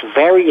mantra, and it's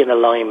very in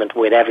alignment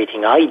with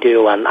everything I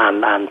do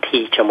and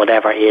teach and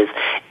whatever is,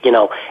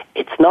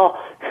 it's not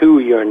who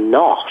you're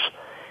not,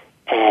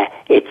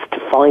 it's to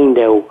find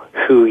out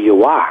who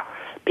you are,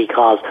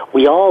 because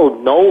we all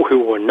know who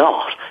we're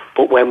not,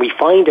 but when we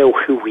find out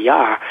who we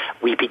are,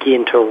 we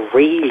begin to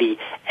really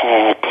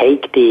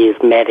take these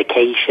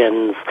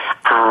medications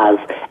as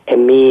a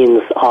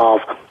means of,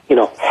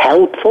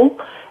 helpful,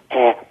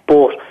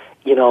 but,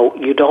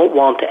 you don't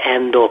want to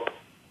end up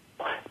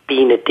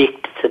being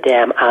addicted to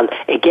them. And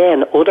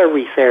again, other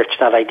research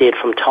that I did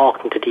from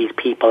talking to these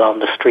people on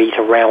the street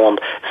around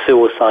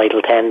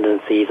suicidal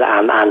tendencies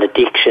and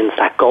addictions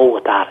that go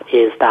with that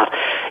is that,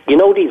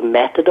 these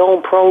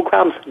methadone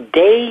programs,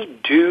 they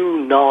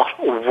do not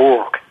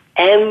work.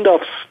 End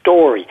of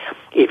story.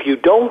 If you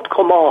don't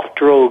come off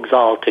drugs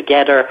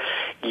altogether,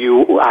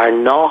 you are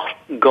not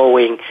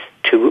going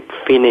to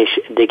finish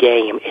the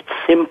game. It's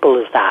simple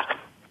as that.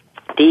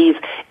 These,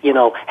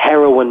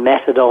 heroin,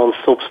 methadone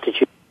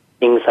substitutes,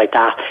 things like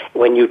that,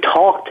 when you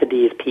talk to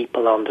these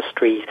people on the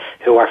street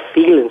who are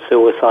feeling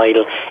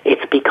suicidal,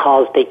 it's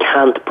because they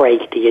can't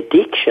break the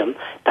addiction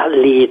that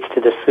leads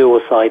to the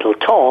suicidal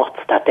thoughts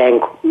that then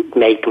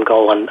make them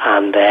go and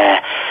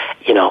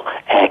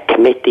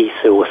commit these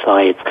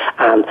suicides.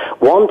 And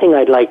one thing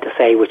I'd like to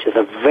say, which is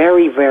a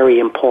very, very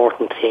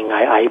important thing,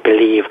 I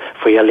believe,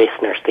 for your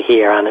listeners to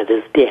hear, and it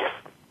is this.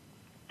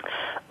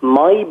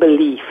 My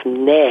belief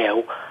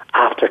now,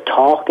 after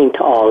talking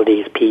to all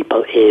these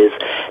people, is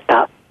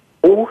that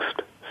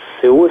most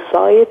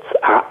suicides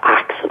are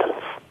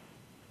accidents.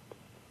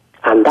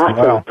 And that's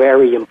a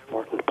very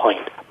important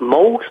point.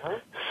 Most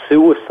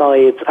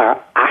suicides are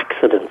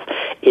accidents.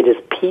 It is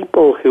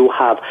people who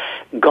have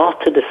got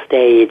to the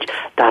stage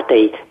that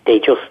they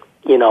just,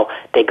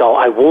 they go,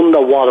 I wonder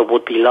what it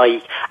would be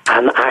like,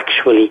 and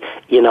actually,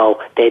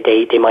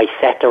 they might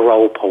set the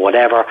rope or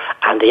whatever,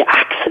 and they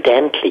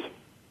accidentally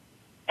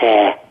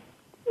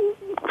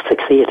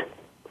succeed.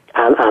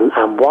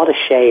 And what a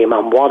shame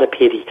and what a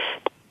pity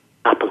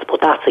happens. But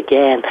that's,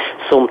 again,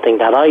 something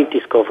that I've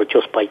discovered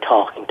just by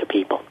talking to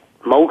people.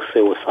 Most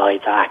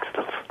suicides are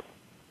accidents.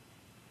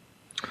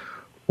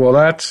 Well,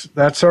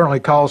 that certainly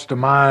calls to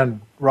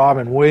mind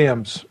Robin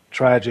Williams'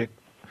 tragic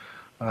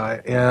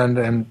end,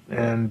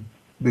 and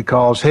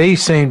because he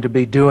seemed to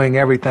be doing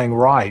everything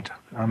right.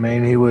 I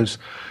mean, he was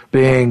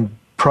being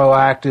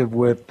proactive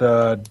with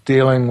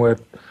dealing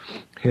with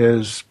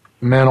his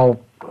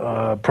mental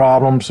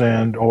problems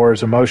or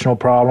his emotional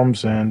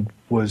problems, and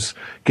was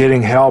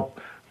getting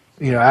help,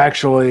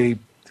 actually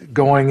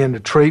going into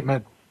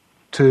treatment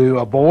to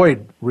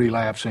avoid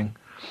relapsing,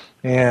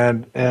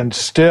 and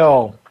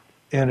still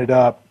ended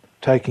up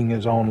taking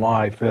his own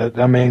life.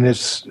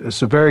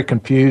 It's a very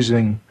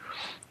confusing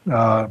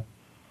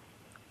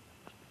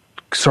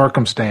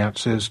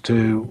circumstance as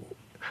to,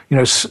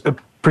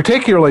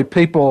 particularly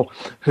people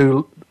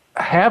who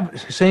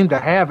seem to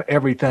have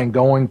everything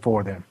going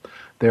for them.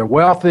 They're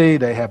wealthy,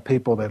 they have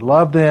people that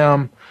love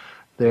them,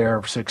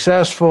 they're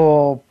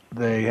successful,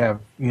 they have,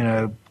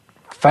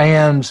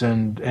 fans,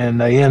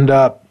 and they end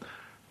up,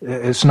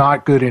 it's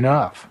not good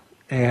enough.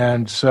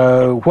 And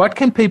so what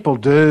can people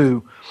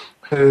do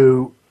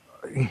who,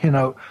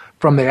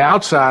 from the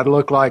outside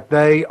look like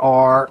they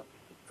are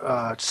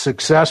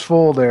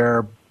successful,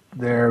 they're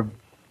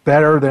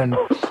better than,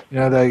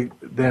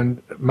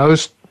 than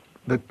most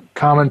the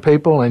common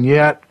people, and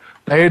yet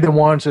they're the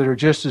ones that are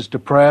just as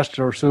depressed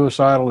or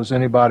suicidal as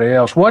anybody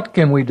else? What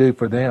can we do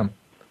for them?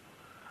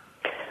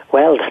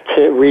 Well, that's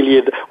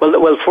really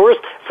well.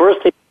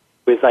 First thing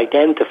is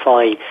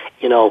identify,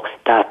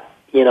 that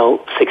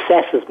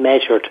success is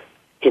measured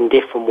in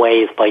different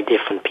ways by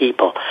different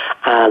people.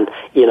 And,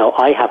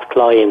 I have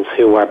clients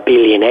who are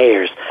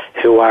billionaires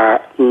who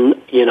are,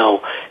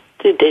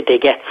 they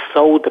get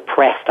so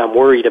depressed and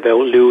worried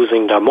about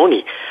losing their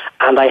money.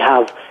 And I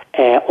have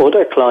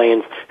other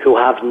clients who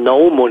have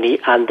no money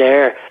and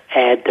they're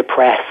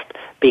depressed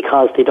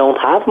because they don't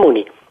have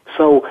money.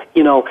 So,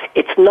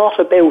 it's not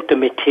about the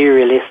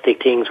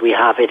materialistic things we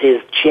have. It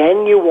is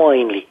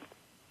genuinely,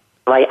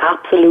 I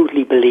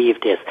absolutely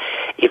believe this.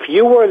 If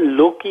you were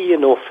lucky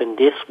enough in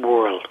this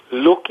world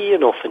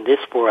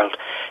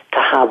to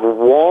have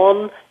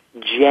one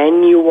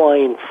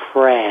genuine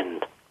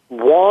friend,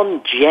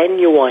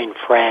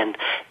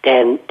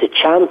 then the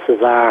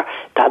chances are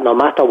that no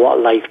matter what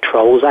life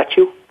throws at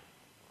you,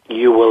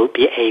 you will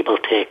be able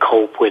to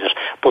cope with it.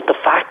 But the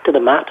fact of the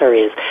matter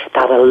is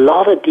that a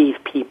lot of these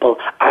people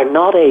are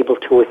not able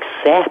to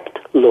accept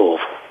love.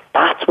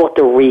 That's what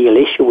the real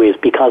issue is,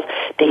 because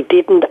they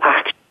didn't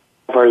actually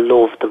ever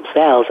love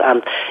themselves.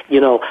 And,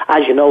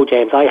 as you know,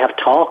 James, I have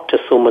talked to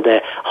some of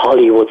the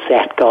Hollywood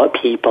set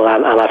people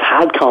and I've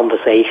had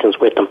conversations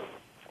with them.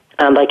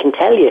 And I can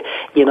tell you,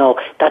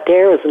 that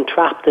they're as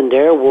entrapped in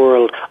their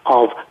world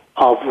of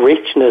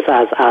richness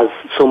as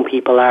some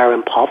people are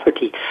in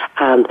poverty.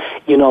 And,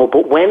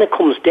 but when it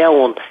comes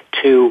down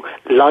to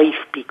life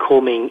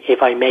becoming,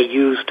 if I may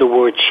use the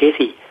word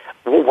shitty,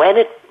 when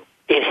it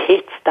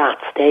hits that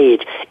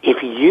stage,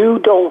 if you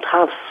don't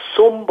have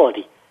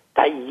somebody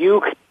that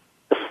you can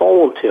the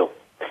phone to,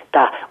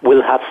 that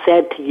will have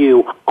said to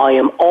you, I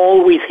am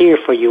always here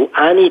for you,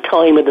 any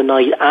time of the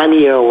night,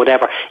 any hour,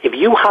 whatever. If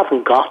you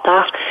haven't got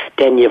that,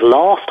 then you've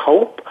lost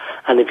hope.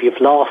 And if you've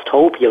lost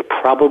hope, you'll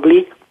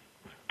probably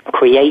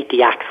create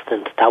the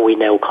accident that we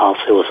now call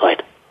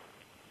suicide.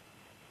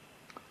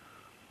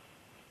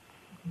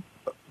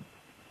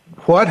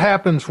 What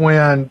happens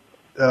when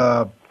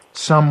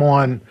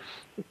someone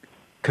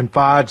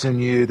confides in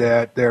you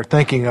that they're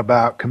thinking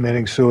about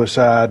committing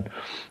suicide?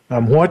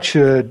 What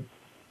should,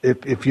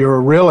 if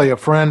you're really a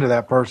friend of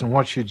that person,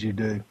 what should you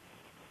do?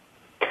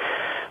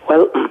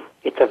 Well,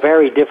 it's a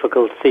very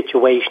difficult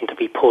situation to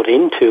be put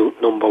into,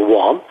 number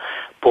one,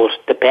 but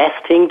the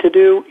best thing to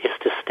do is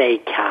to stay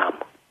calm.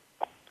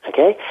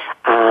 Okay?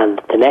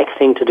 And the next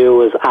thing to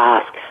do is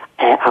ask,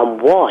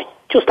 and why?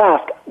 Just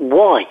ask,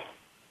 why?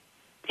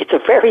 It's a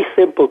very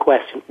simple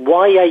question.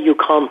 Why are you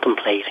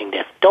contemplating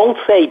this? Don't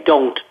say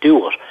don't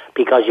do it,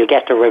 because you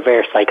get the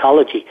reverse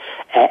psychology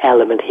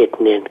element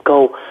hitting in.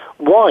 Go,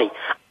 why?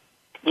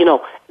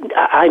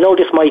 I know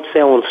this might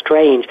sound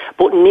strange,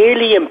 but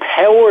nearly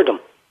empower them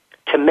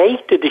to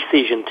make the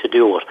decision to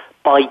do it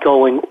by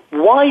going,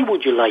 why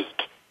would you like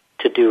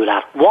to do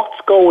that? What's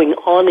going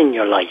on in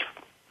your life?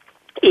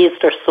 Is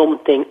there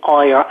something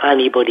I or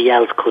anybody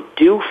else could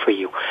do for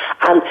you?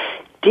 And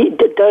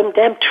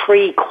them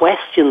three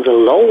questions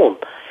alone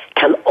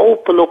can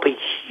open up a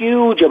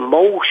huge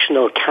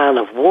emotional can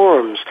of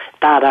worms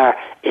that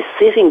is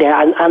sitting there.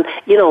 And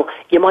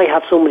you might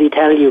have somebody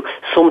tell you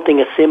something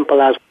as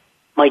simple as,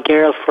 my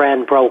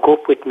girlfriend broke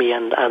up with me,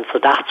 and so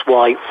that's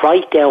why,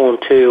 right down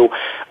to,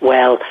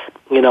 well,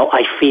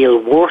 I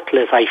feel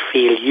worthless, I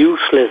feel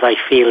useless, I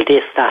feel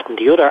this, that, and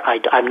the other.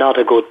 I'm not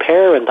a good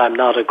parent, I'm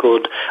not a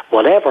good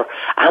whatever.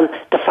 And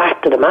the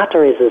fact of the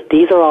matter is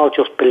these are all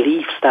just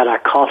beliefs that are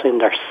caught in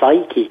their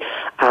psyche.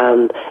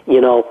 And,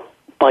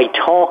 by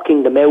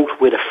talking them out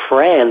with a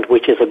friend,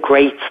 which is a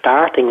great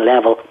starting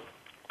level,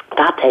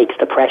 that takes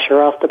the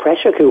pressure off the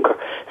pressure cooker.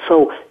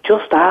 So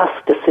just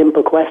ask the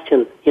simple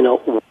question,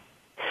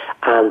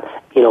 and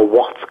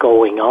what's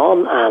going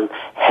on, and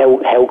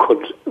how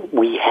could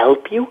we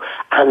help you?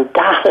 And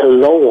that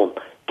alone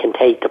can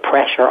take the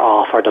pressure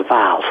off, or the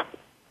valve.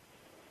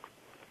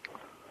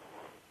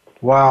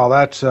 Wow,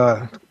 that's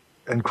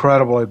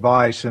incredible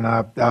advice, and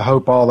I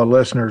hope all the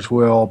listeners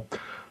will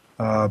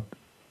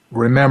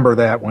remember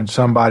that when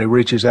somebody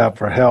reaches out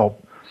for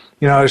help.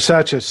 It's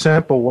such a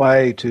simple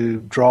way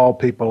to draw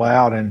people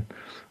out, and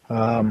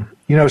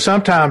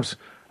sometimes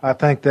I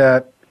think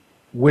that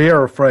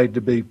we're afraid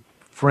to be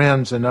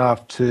friends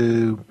enough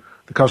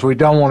because we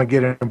don't want to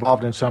get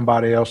involved in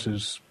somebody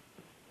else's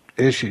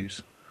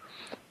issues.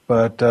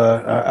 But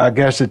I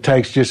guess it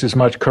takes just as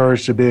much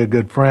courage to be a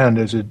good friend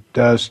as it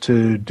does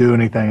to do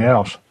anything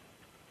else.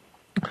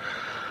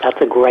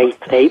 That's a great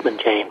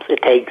statement, James.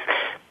 It takes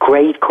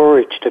great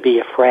courage to be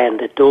a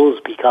friend. It does,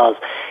 because,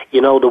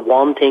 the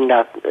one thing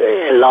that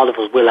a lot of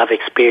us will have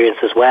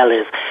experienced as well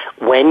is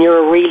when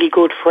you're a really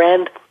good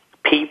friend,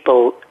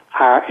 people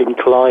are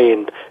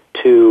inclined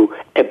to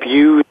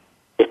abuse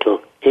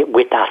little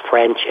with that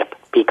friendship,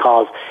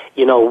 because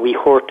we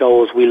hurt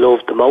those we love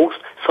the most.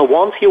 So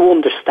once you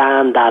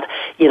understand that,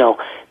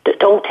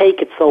 don't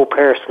take it so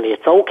personally.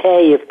 It's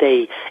okay if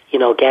they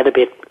get a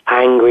bit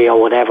angry or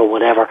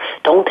whatever.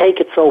 Don't take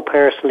it so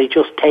personally.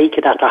 Just take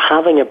it that they're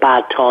having a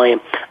bad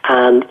time,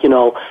 and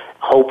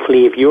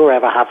hopefully if you're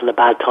ever having a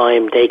bad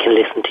time, they can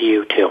listen to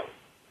you too.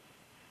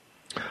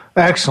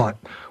 Excellent.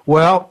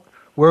 Well,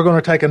 we're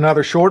going to take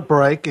another short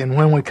break, and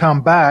when we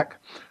come back,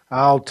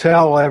 I'll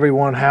tell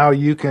everyone how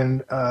you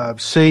can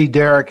see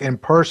Derek in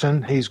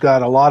person. He's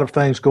got a lot of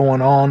things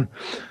going on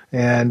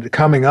and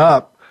coming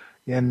up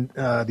in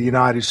the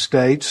United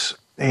States.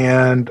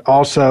 And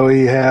also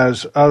he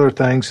has other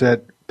things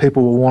that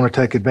people will want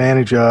to take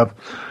advantage of.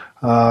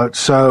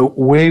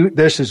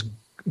 This is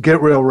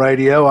Get Real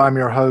Radio. I'm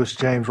your host,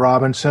 James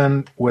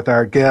Robinson, with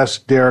our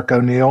guest, Derek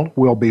O'Neill.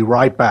 We'll be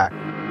right back.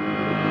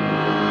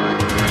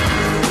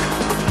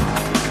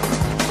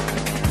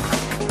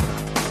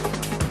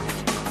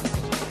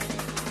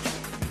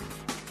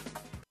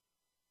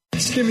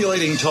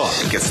 Stimulating talk.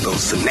 It gets those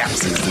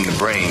synapses in the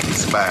brain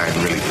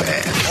firing really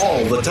fast.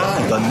 All the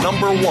time. The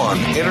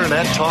 #1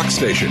 Internet talk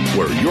station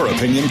where your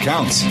opinion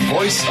counts.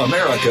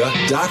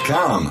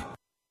 VoiceAmerica.com.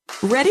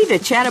 Ready to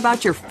chat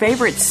about your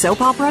favorite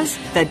soap operas?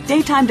 The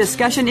daytime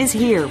discussion is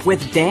here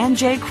with Dan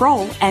J.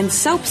 Kroll and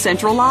Soap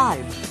Central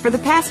Live. For the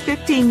past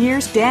 15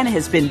 years, Dan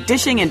has been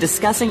dishing and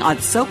discussing on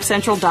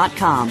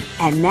SoapCentral.com.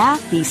 And now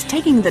he's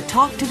taking the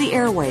talk to the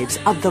airwaves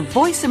of the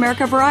Voice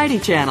America Variety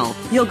Channel.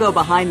 You'll go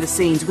behind the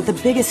scenes with the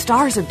biggest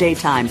stars of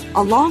daytime,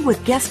 along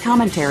with guest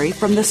commentary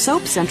from the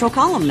Soap Central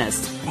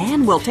columnists.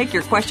 And we'll take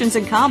your questions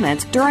and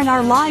comments during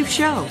our live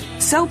show.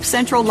 Soap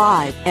Central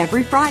Live,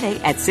 every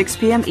Friday at 6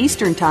 p.m.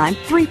 Eastern Time,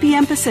 3 p.m.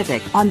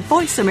 Pacific on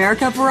Voice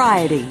America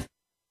Variety.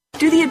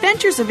 Do the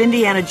adventures of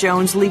Indiana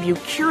Jones leave you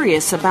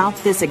curious about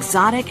this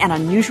exotic and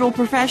unusual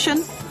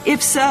profession?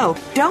 If so,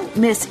 don't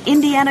miss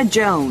Indiana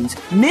Jones,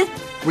 Myth,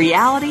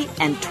 Reality,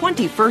 and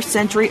 21st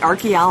Century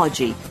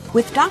Archaeology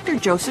with Dr.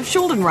 Joseph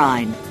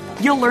Schuldenrein.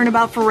 You'll learn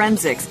about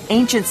forensics,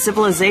 ancient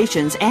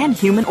civilizations, and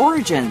human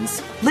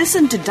origins.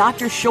 Listen to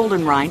Dr.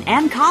 Schuldenrein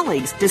and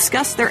colleagues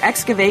discuss their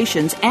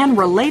excavations and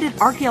related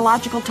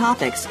archaeological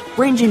topics,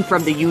 ranging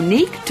from the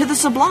unique to the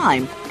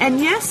sublime, and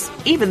yes,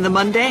 even the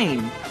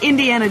mundane.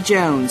 Indiana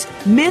Jones,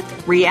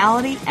 Myth,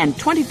 Reality, and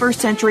 21st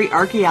Century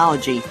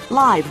Archaeology,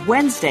 live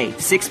Wednesday,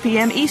 6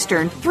 p.m.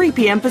 Eastern, 3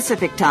 p.m.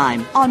 Pacific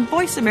Time, on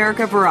Voice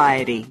America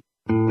Variety.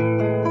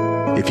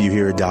 If you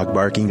hear a dog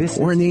barking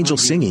or an angel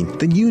singing,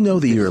 then you know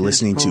that you are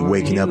listening to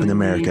Waking Up in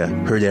America.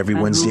 Heard every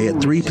Wednesday at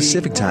 3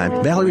 Pacific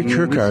Time, Valerie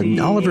Kirkard and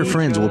all of her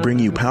friends will bring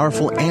you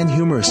powerful and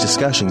humorous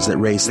discussions that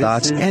raise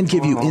thoughts and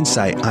give you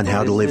insight on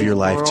how to live your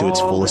life to its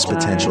fullest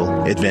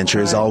potential. Adventure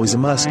is always a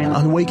must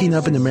on Waking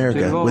Up in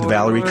America with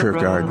Valerie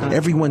Kirkard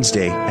every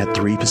Wednesday at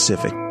 3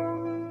 Pacific.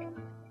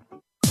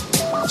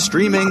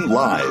 Streaming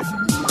live.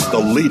 The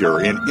leader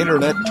in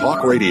Internet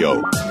talk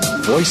radio.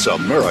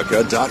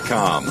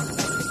 VoiceAmerica.com.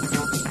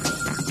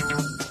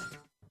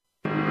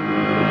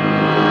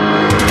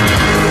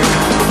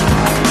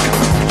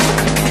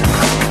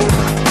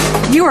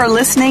 You are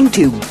listening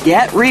to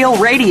Get Real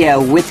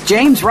Radio with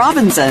James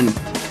Robinson.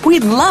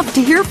 We'd love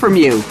to hear from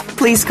you.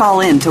 Please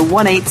call in to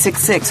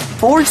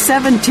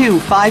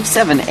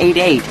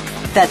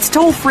 1-866-472-5788. That's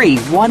toll free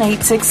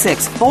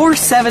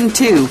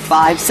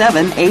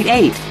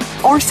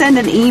 1-866-472-5788. Or send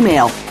an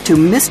email to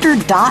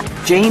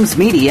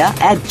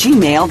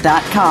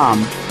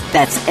mr.jamesmedia@gmail.com.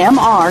 That's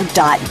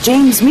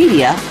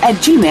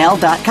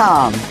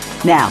mr.jamesmedia@gmail.com.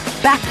 Now,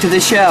 back to the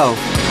show.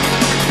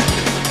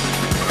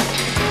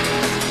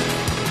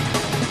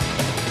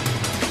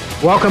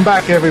 Welcome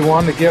back,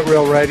 everyone, to Get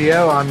Real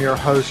Radio. I'm your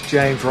host,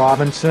 James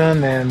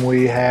Robinson, and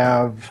we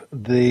have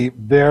the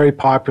very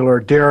popular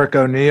Derek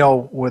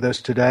O'Neill with us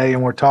today,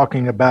 and we're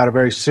talking about a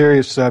very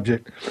serious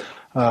subject,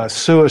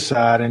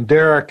 suicide. And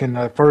Derek, in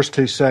the first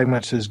two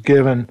segments, has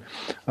given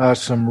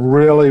some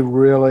really,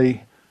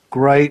 really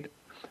great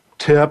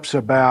tips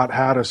about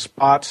how to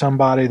spot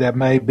somebody that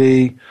may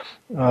be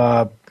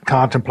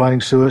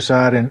contemplating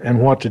suicide and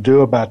what to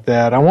do about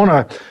that. I want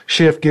to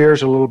shift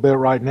gears a little bit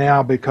right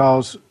now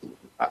because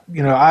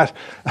I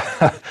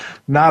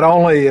not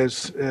only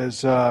is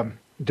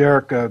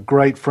Derek a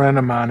great friend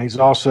of mine, he's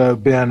also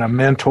been a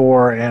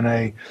mentor and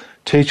a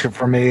teacher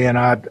for me, and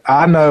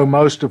I know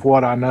most of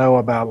what I know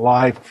about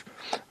life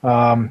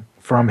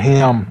from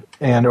him,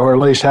 or at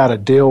least how to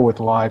deal with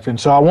life. And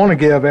so I want to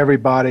give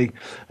everybody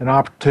an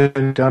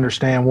opportunity to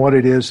understand what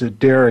it is that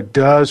Derek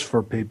does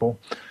for people.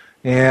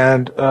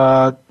 And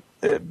there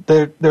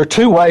are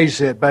two ways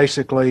that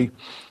basically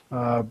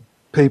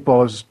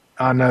people, as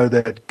I know,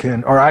 that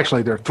can, or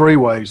actually there are three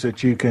ways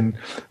that you can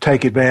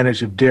take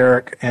advantage of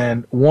Derek.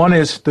 And one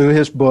is through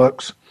his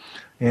books,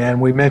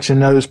 and we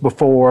mentioned those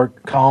before: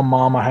 Calm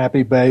Mama,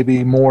 Happy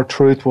Baby, More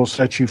Truth Will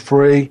Set You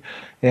Free,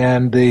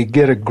 and the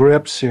Get a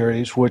Grip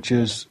series, which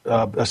is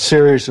a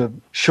series of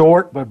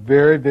short but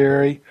very,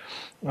 very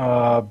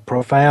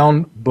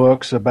profound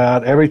books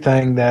about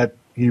everything that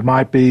you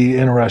might be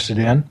interested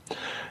in.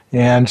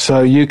 And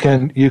so you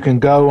can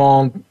go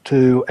on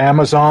to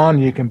Amazon,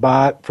 you can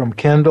buy it from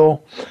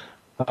Kindle.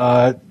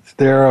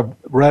 They're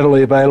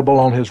readily available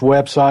on his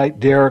website,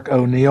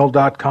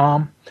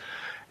 DerekO'Neill.com.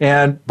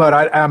 But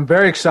I'm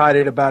very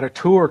excited about a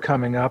tour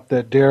coming up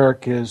that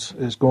Derek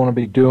is going to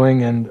be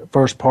doing in the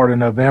first part of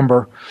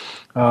November.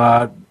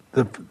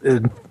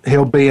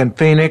 He'll be in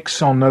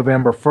Phoenix on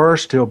November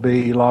 1st. He'll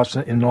be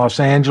in Los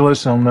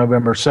Angeles on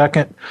November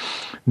 2nd,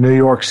 New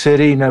York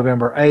City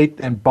November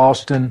 8th, and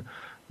Boston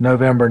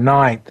November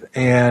 9th.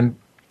 And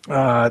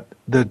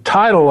the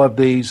title of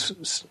these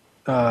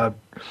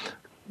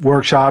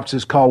workshops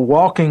is called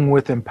Walking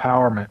with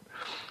Empowerment.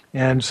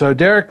 And so,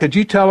 Derek, could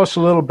you tell us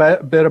a little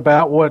bit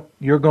about what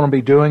you're going to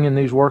be doing in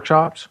these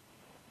workshops?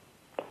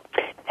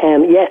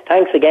 Yes,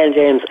 thanks again,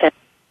 James.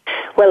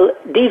 Well,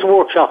 these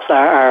workshops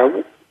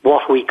are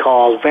what we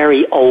call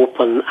very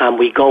open, and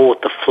we go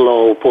with the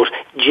flow, but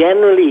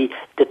generally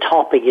the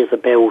topic is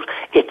about,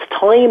 it's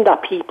time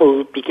that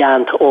people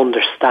began to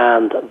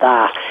understand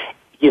that,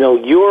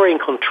 you're in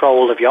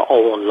control of your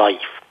own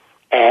life.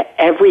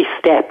 Every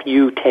step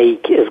you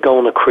take is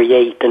going to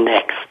create the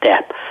next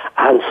step.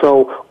 And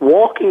so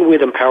walking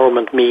with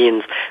empowerment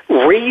means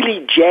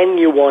really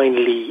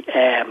genuinely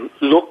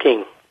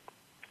looking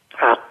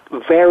at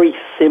very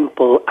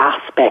simple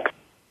aspects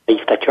of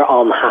life that you're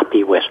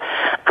unhappy with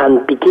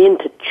and begin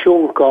to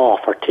chunk off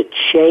or to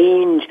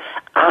change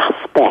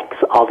aspects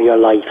of your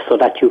life so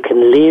that you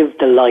can live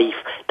the life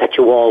that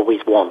you always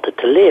wanted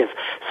to live.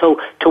 So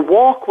to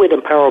walk with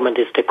empowerment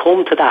is to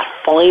come to that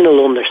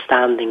final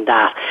understanding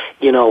that,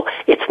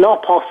 it's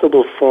not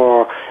possible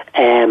for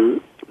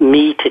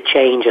me to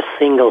change a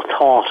single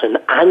thought in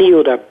any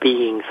other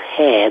being's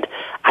head,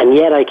 and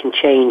yet I can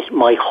change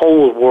my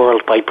whole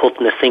world by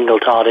putting a single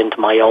thought into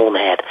my own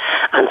head.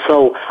 And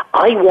so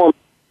I want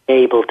to be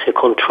able to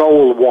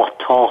control what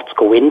thoughts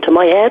go into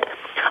my head.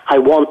 I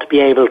want to be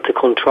able to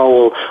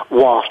control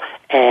what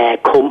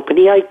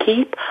company I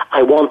keep.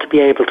 I want to be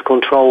able to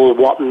control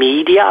what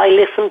media I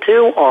listen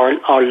to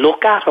or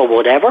look at or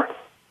whatever.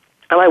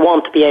 And I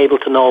want to be able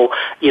to know,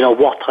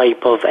 what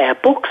type of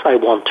books I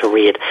want to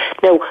read.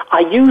 Now, I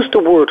use the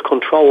word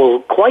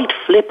control quite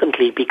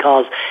flippantly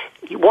because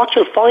what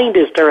you'll find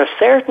is there are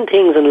certain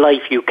things in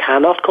life you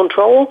cannot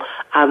control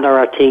and there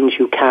are things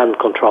you can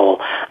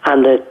control.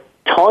 And the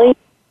time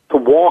to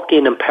walk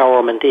in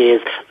empowerment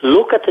is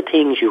look at the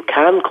things you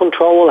can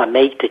control and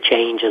make the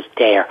changes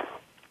there.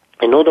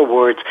 In other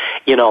words,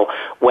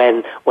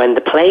 when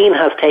the plane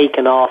has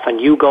taken off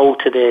and you go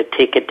to the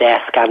ticket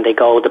desk and they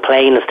go, the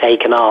plane has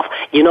taken off,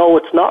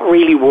 it's not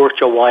really worth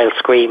your while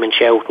screaming,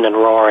 shouting and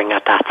roaring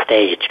at that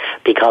stage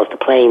because the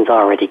plane's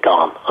already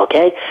gone,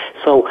 okay?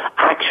 So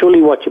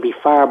actually what you'd be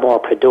far more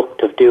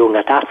productive doing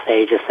at that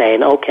stage is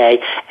saying,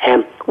 okay,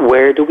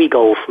 where do we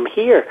go from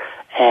here?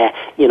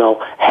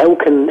 How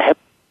can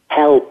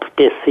help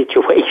this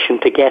situation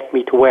to get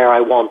me to where I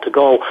want to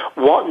go?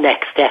 What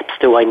next steps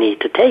do I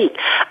need to take?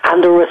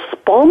 And the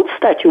response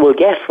that you will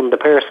get from the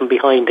person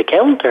behind the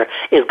counter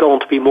is going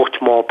to be much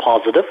more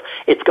positive,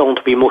 it's going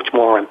to be much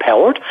more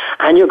empowered,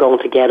 and you're going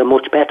to get a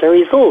much better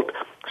result.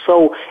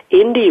 So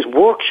in these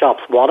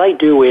workshops, what I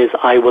do is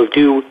I will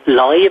do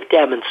live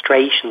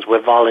demonstrations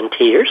with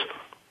volunteers,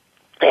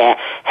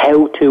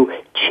 how to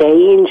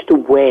change the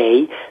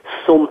way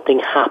something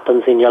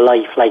happens in your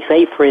life. Like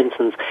say, for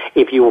instance,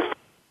 if you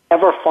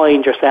ever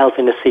find yourself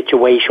in a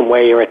situation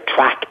where you're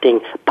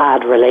attracting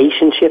bad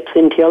relationships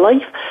into your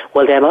life,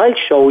 well then I'll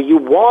show you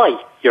why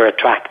you're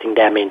attracting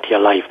them into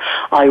your life.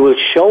 I will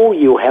show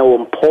you how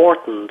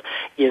important,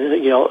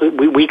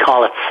 we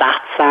call it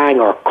satsang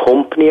or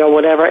company or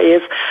whatever it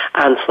is,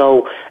 and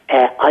so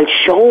I'll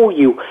show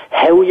you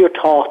how your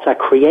thoughts are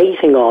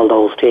creating all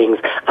those things.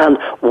 And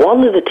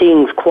one of the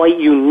things quite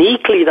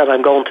uniquely that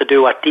I'm going to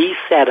do at these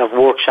set of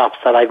workshops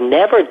that I've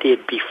never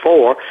did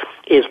before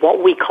is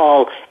what we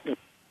call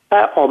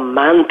or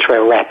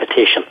mantra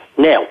repetition.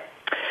 Now,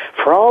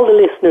 for all the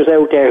listeners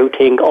out there who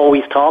think,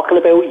 he's talking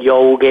about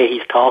yoga,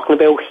 he's talking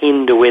about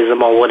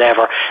Hinduism or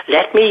whatever,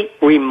 let me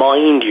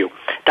remind you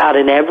that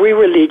in every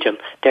religion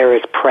there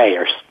is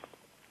prayers.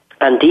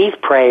 And these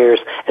prayers,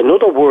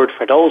 another word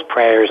for those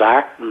prayers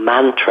are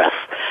mantras.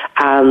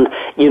 And,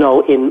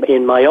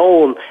 in my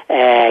own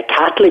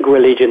Catholic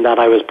religion that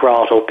I was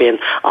brought up in,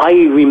 I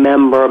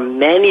remember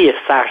many a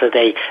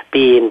Saturday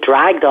being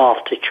dragged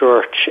off to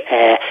church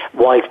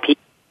while people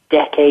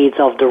decades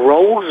of the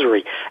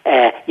rosary,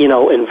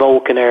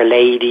 invoking Our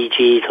Lady,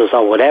 Jesus,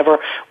 or whatever.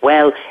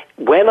 Well,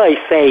 when I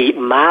say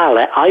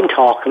mala, I'm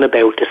talking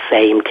about the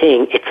same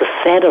thing. It's a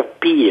set of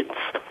beads.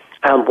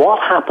 And what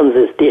happens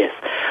is this.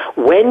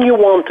 When you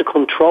want to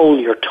control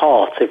your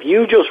thoughts, if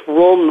you just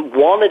run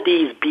one of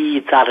these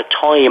beads at a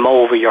time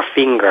over your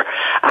finger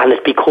and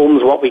it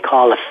becomes what we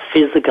call a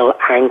physical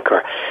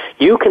anchor,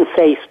 you can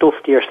say stuff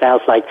to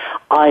yourself like,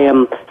 I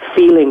am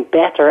feeling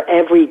better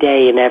every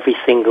day in every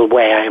single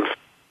way. I am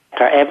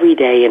better every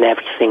day in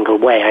every single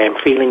way. I am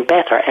feeling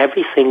better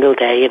every single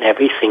day in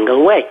every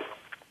single way.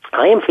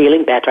 I am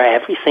feeling better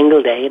every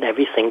single day in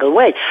every single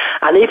way.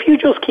 And if you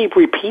just keep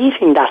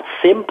repeating that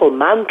simple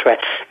mantra,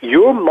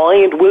 your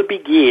mind will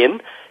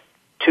begin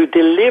to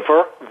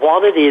deliver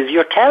what it is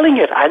you're telling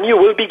it, and you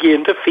will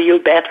begin to feel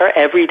better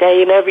every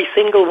day in every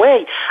single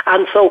way.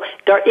 And so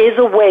there is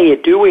a way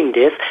of doing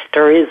this.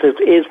 There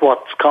is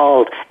what's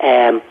called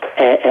a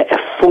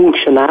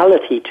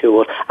functionality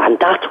to it, and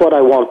that's what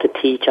I want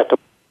to teach at the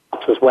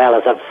as well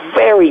as a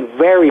very,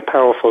 very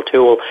powerful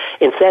tool.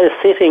 Instead of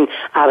sitting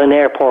at an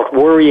airport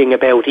worrying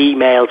about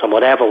emails and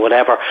whatever,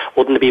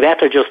 wouldn't it be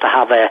better just to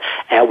have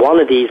one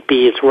of these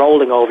beads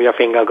rolling over your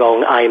finger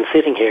going, I am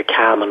sitting here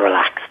calm and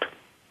relaxed?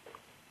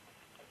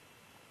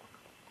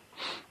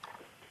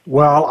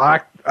 Well,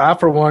 I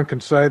for one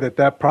can say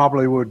that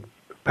probably would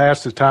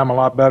pass the time a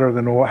lot better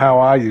than how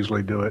I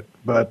usually do it.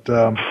 But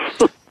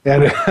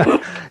and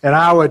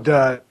I would,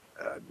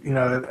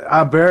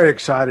 I'm very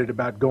excited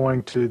about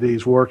going to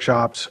these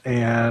workshops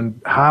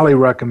and highly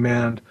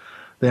recommend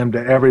them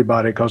to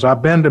everybody, because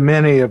I've been to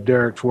many of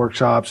Derek's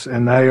workshops,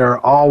 and they are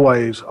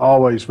always,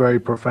 always very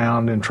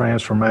profound and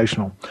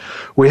transformational.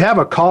 We have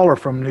a caller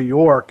from New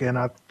York, and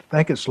I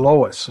think it's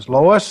Lois.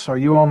 Lois, are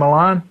you on the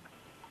line?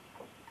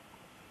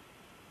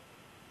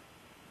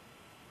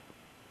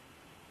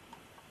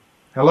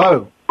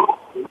 Hello.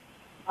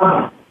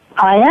 I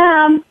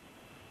am.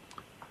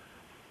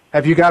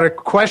 Have you got a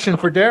question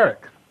for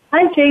Derek?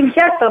 Hi, James.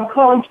 Yes, I'm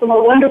calling from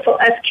a wonderful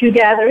SQ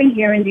gathering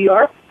here in New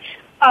York.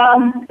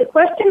 The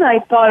question I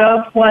thought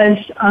of was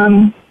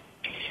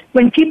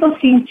when people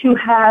seem to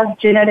have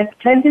genetic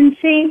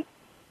tendency,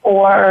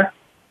 or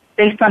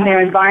based on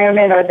their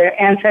environment or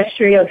their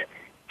ancestry of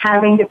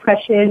having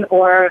depression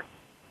or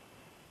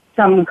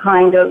some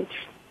kind of,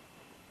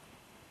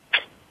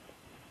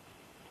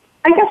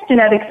 I guess,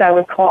 genetics I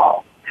would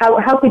call.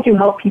 How could you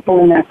help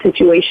people in that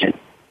situation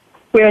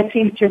where it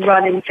seems to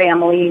run in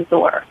families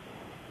or...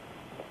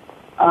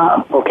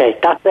 Okay,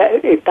 that's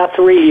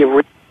really a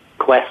really good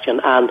question.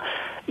 And,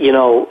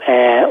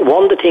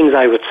 one of the things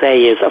I would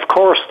say is, of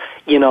course,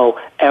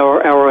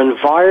 our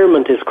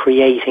environment is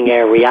creating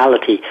our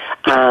reality.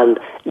 And,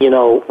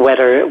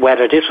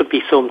 whether this would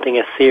be something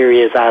as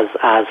serious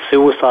as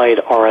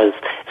suicide or as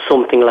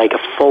something like a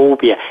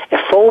phobia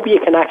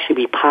can actually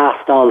be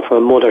passed on from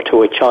a mother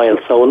to a child.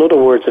 So in other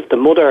words, if the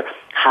mother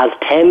has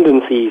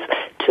tendencies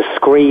to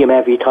scream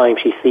every time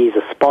she sees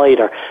a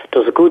spider,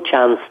 there's a good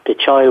chance the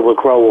child will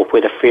grow up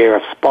with a fear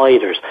of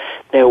spiders.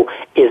 Now,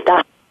 is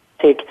that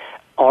genetic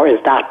or is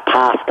that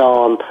passed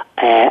on?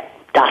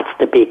 That's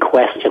the big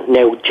question.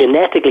 Now,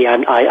 genetically,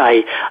 I'm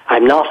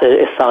not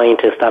a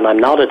scientist and I'm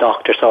not a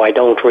doctor, so I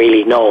don't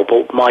really know.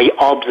 But my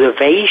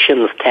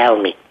observations tell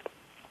me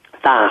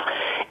that,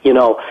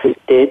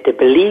 the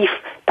belief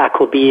that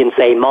could be in,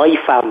 say, my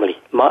family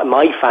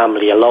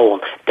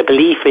alone, the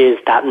belief is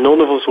that none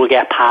of us will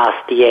get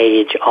past the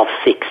age of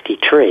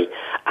 63.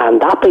 And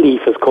that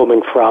belief is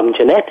coming from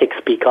genetics,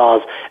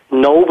 because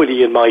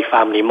nobody in my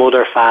family,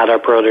 mother, father,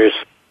 brothers,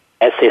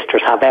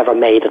 sisters, have ever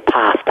made it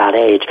past that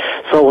age.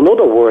 So in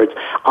other words,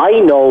 I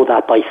know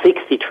that by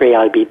 63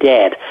 I'll be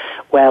dead.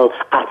 Well,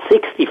 at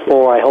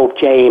 64, I hope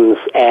James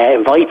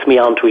invites me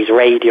onto his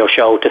radio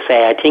show to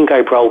say, I think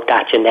I broke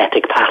that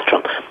genetic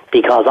pattern,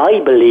 because I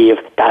believe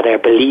that our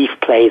belief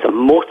plays a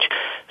much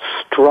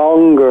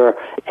stronger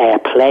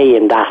play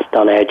in that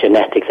than our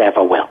genetics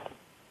ever will.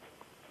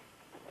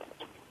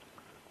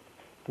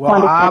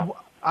 Well,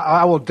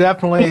 I will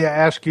definitely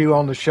ask you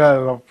on the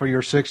show for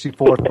your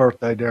 64th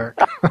birthday, Derek.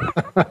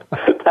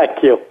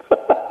 Thank you.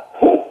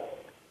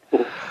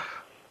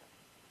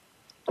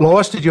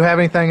 Lois, did you have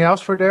anything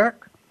else for Derek?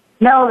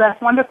 No,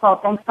 that's wonderful.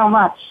 Thanks so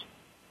much.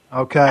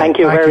 Okay. Thank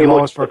you very much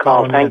Lois, for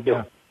calling. Thank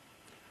you.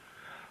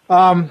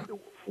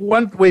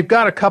 We've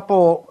got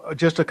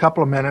just a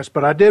couple of minutes,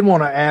 but I did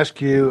want to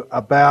ask you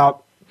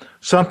about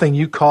something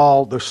you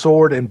call the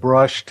sword and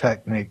brush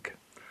technique,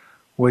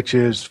 which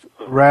is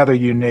rather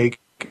unique,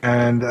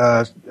 and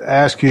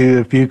ask you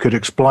if you could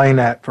explain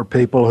that for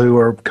people who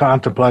are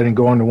contemplating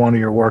going to one of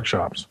your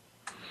workshops.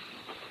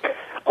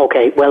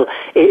 Okay, well,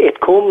 it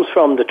comes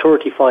from the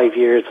 35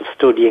 years of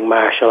studying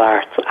martial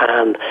arts,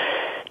 and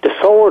the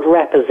sword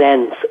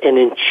represents an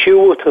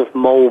intuitive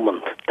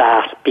moment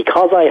that,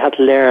 because I had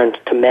learned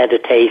to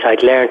meditate,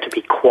 I'd learned to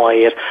be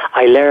quiet,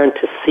 I learned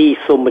to see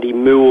somebody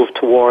move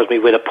towards me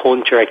with a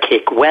punch or a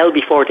kick well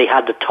before they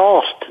had the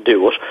thought to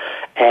do it.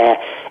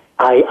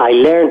 I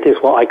learned this,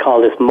 what I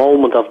call this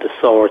moment of the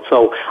sword.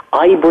 So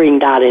I bring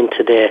that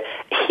into the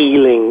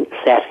healing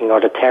setting or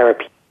the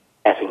therapy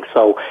setting.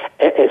 So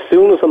as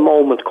soon as a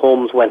moment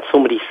comes when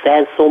somebody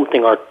says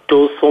something or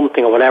does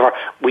something or whatever,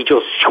 we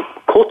just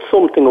cut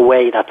something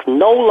away that's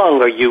no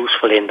longer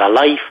useful in their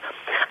life.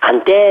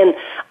 And then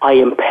I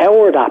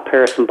empower that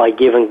person by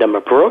giving them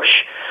a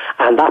brush,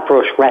 and that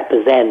brush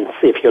represents,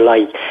 if you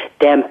like,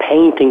 them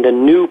painting the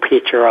new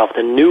picture of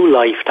the new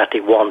life that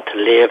they want to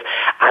live,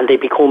 and they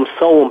become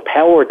so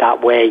empowered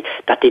that way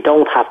that they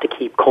don't have to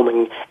keep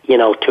coming,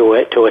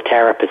 to a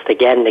therapist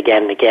again and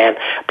again and again,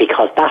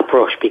 because that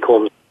brush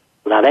becomes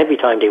that every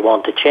time they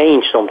want to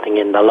change something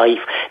in their life,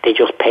 they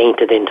just paint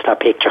it into their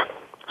picture.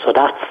 So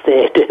that's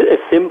the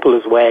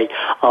simplest way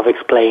of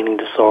explaining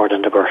the sword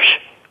and the brush.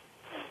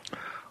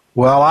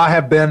 Well, I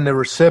have been the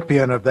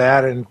recipient of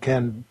that and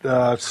can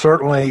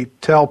certainly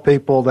tell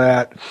people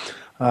that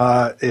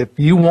if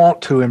you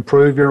want to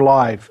improve your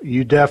life,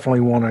 you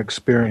definitely want to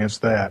experience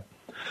that.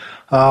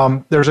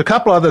 There's a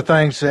couple other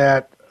things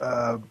that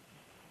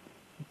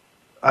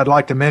I'd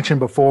like to mention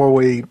before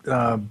we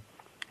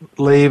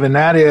leave, and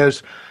that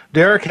is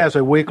Derek has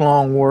a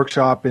week-long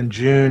workshop in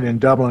June in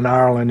Dublin,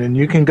 Ireland, and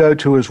you can go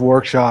to his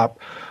workshop,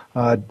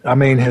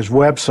 his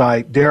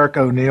website,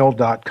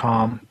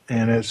 DerekO'Neill.com,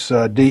 and it's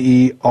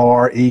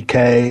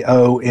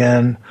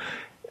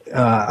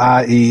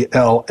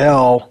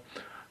DerekOniell.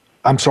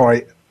 I'm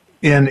sorry,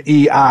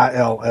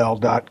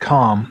 NEILL.com,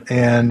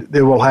 and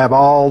it will have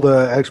all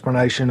the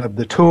explanation of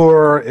the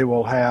tour. It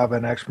will have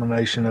an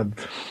explanation of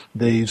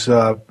these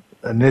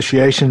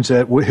initiations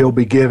that he'll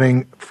be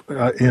giving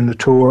in the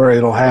tour.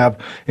 It'll have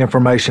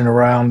information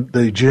around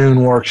the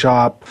June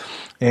workshop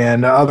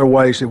and other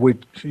ways that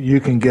you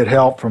can get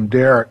help from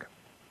Derek.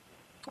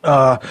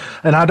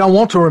 And I don't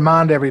want to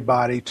remind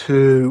everybody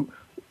the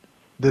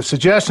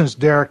suggestions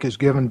Derek has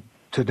given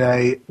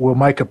today will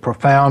make a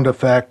profound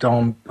effect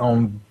on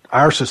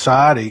our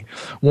society.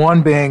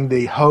 One being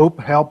the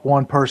help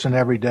one person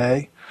every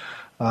day,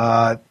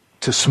 to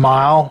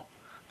smile,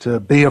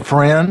 to be a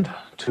friend,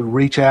 to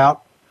reach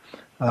out,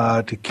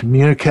 to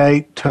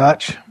communicate,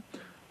 touch,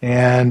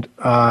 and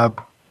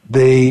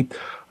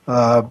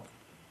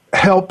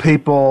help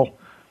people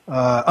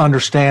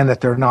understand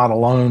that they're not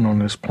alone on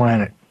this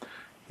planet.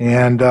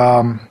 And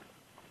are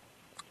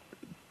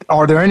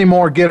there any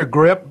more Get a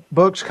Grip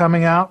books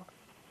coming out?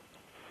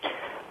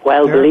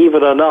 Well, believe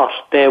it or not,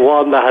 the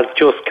one that has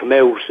just come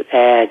out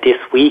this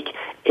week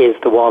is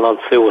the one on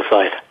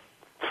suicide.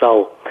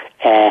 So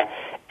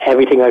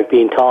everything I've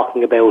been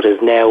talking about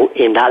is now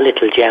in that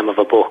little gem of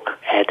a book,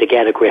 to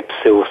Get a Grip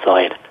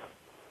Suicide.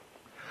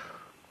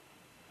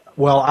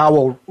 Well, I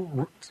will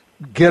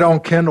get on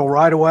Kindle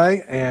right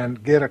away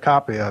and get a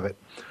copy of it.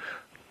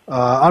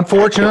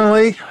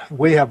 Unfortunately,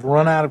 we have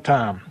run out of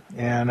time,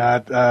 and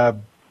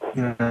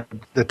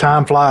the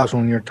time flies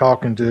when you're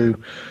talking to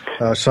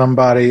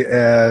somebody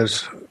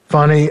as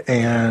funny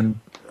and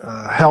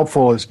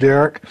helpful as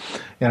Derek.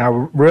 And I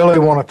really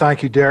want to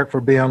thank you, Derek, for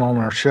being on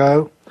our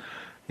show,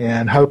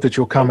 and hope that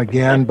you'll come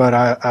again. But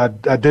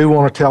I do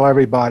want to tell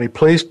everybody,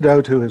 please go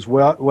to his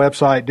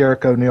website,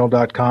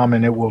 DerekO'Neill.com,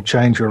 and it will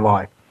change your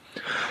life.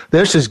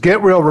 This is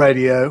Get Real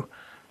Radio,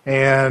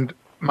 and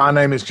my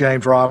name is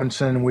James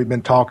Robinson, and we've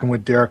been talking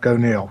with Derek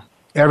O'Neill.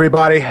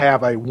 Everybody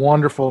have a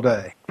wonderful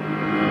day.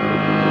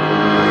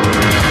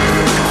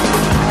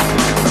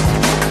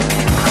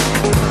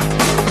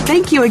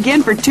 Thank you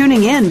again for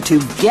tuning in to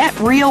Get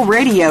Real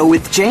Radio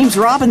with James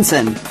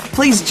Robinson.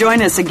 Please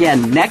join us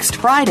again next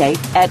Friday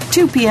at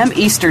 2 p.m.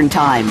 Eastern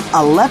Time,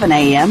 11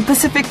 a.m.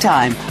 Pacific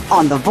Time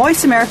on the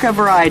Voice America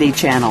Variety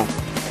Channel.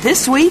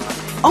 This week,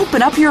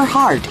 open up your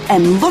heart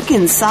and look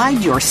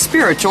inside your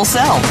spiritual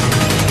self.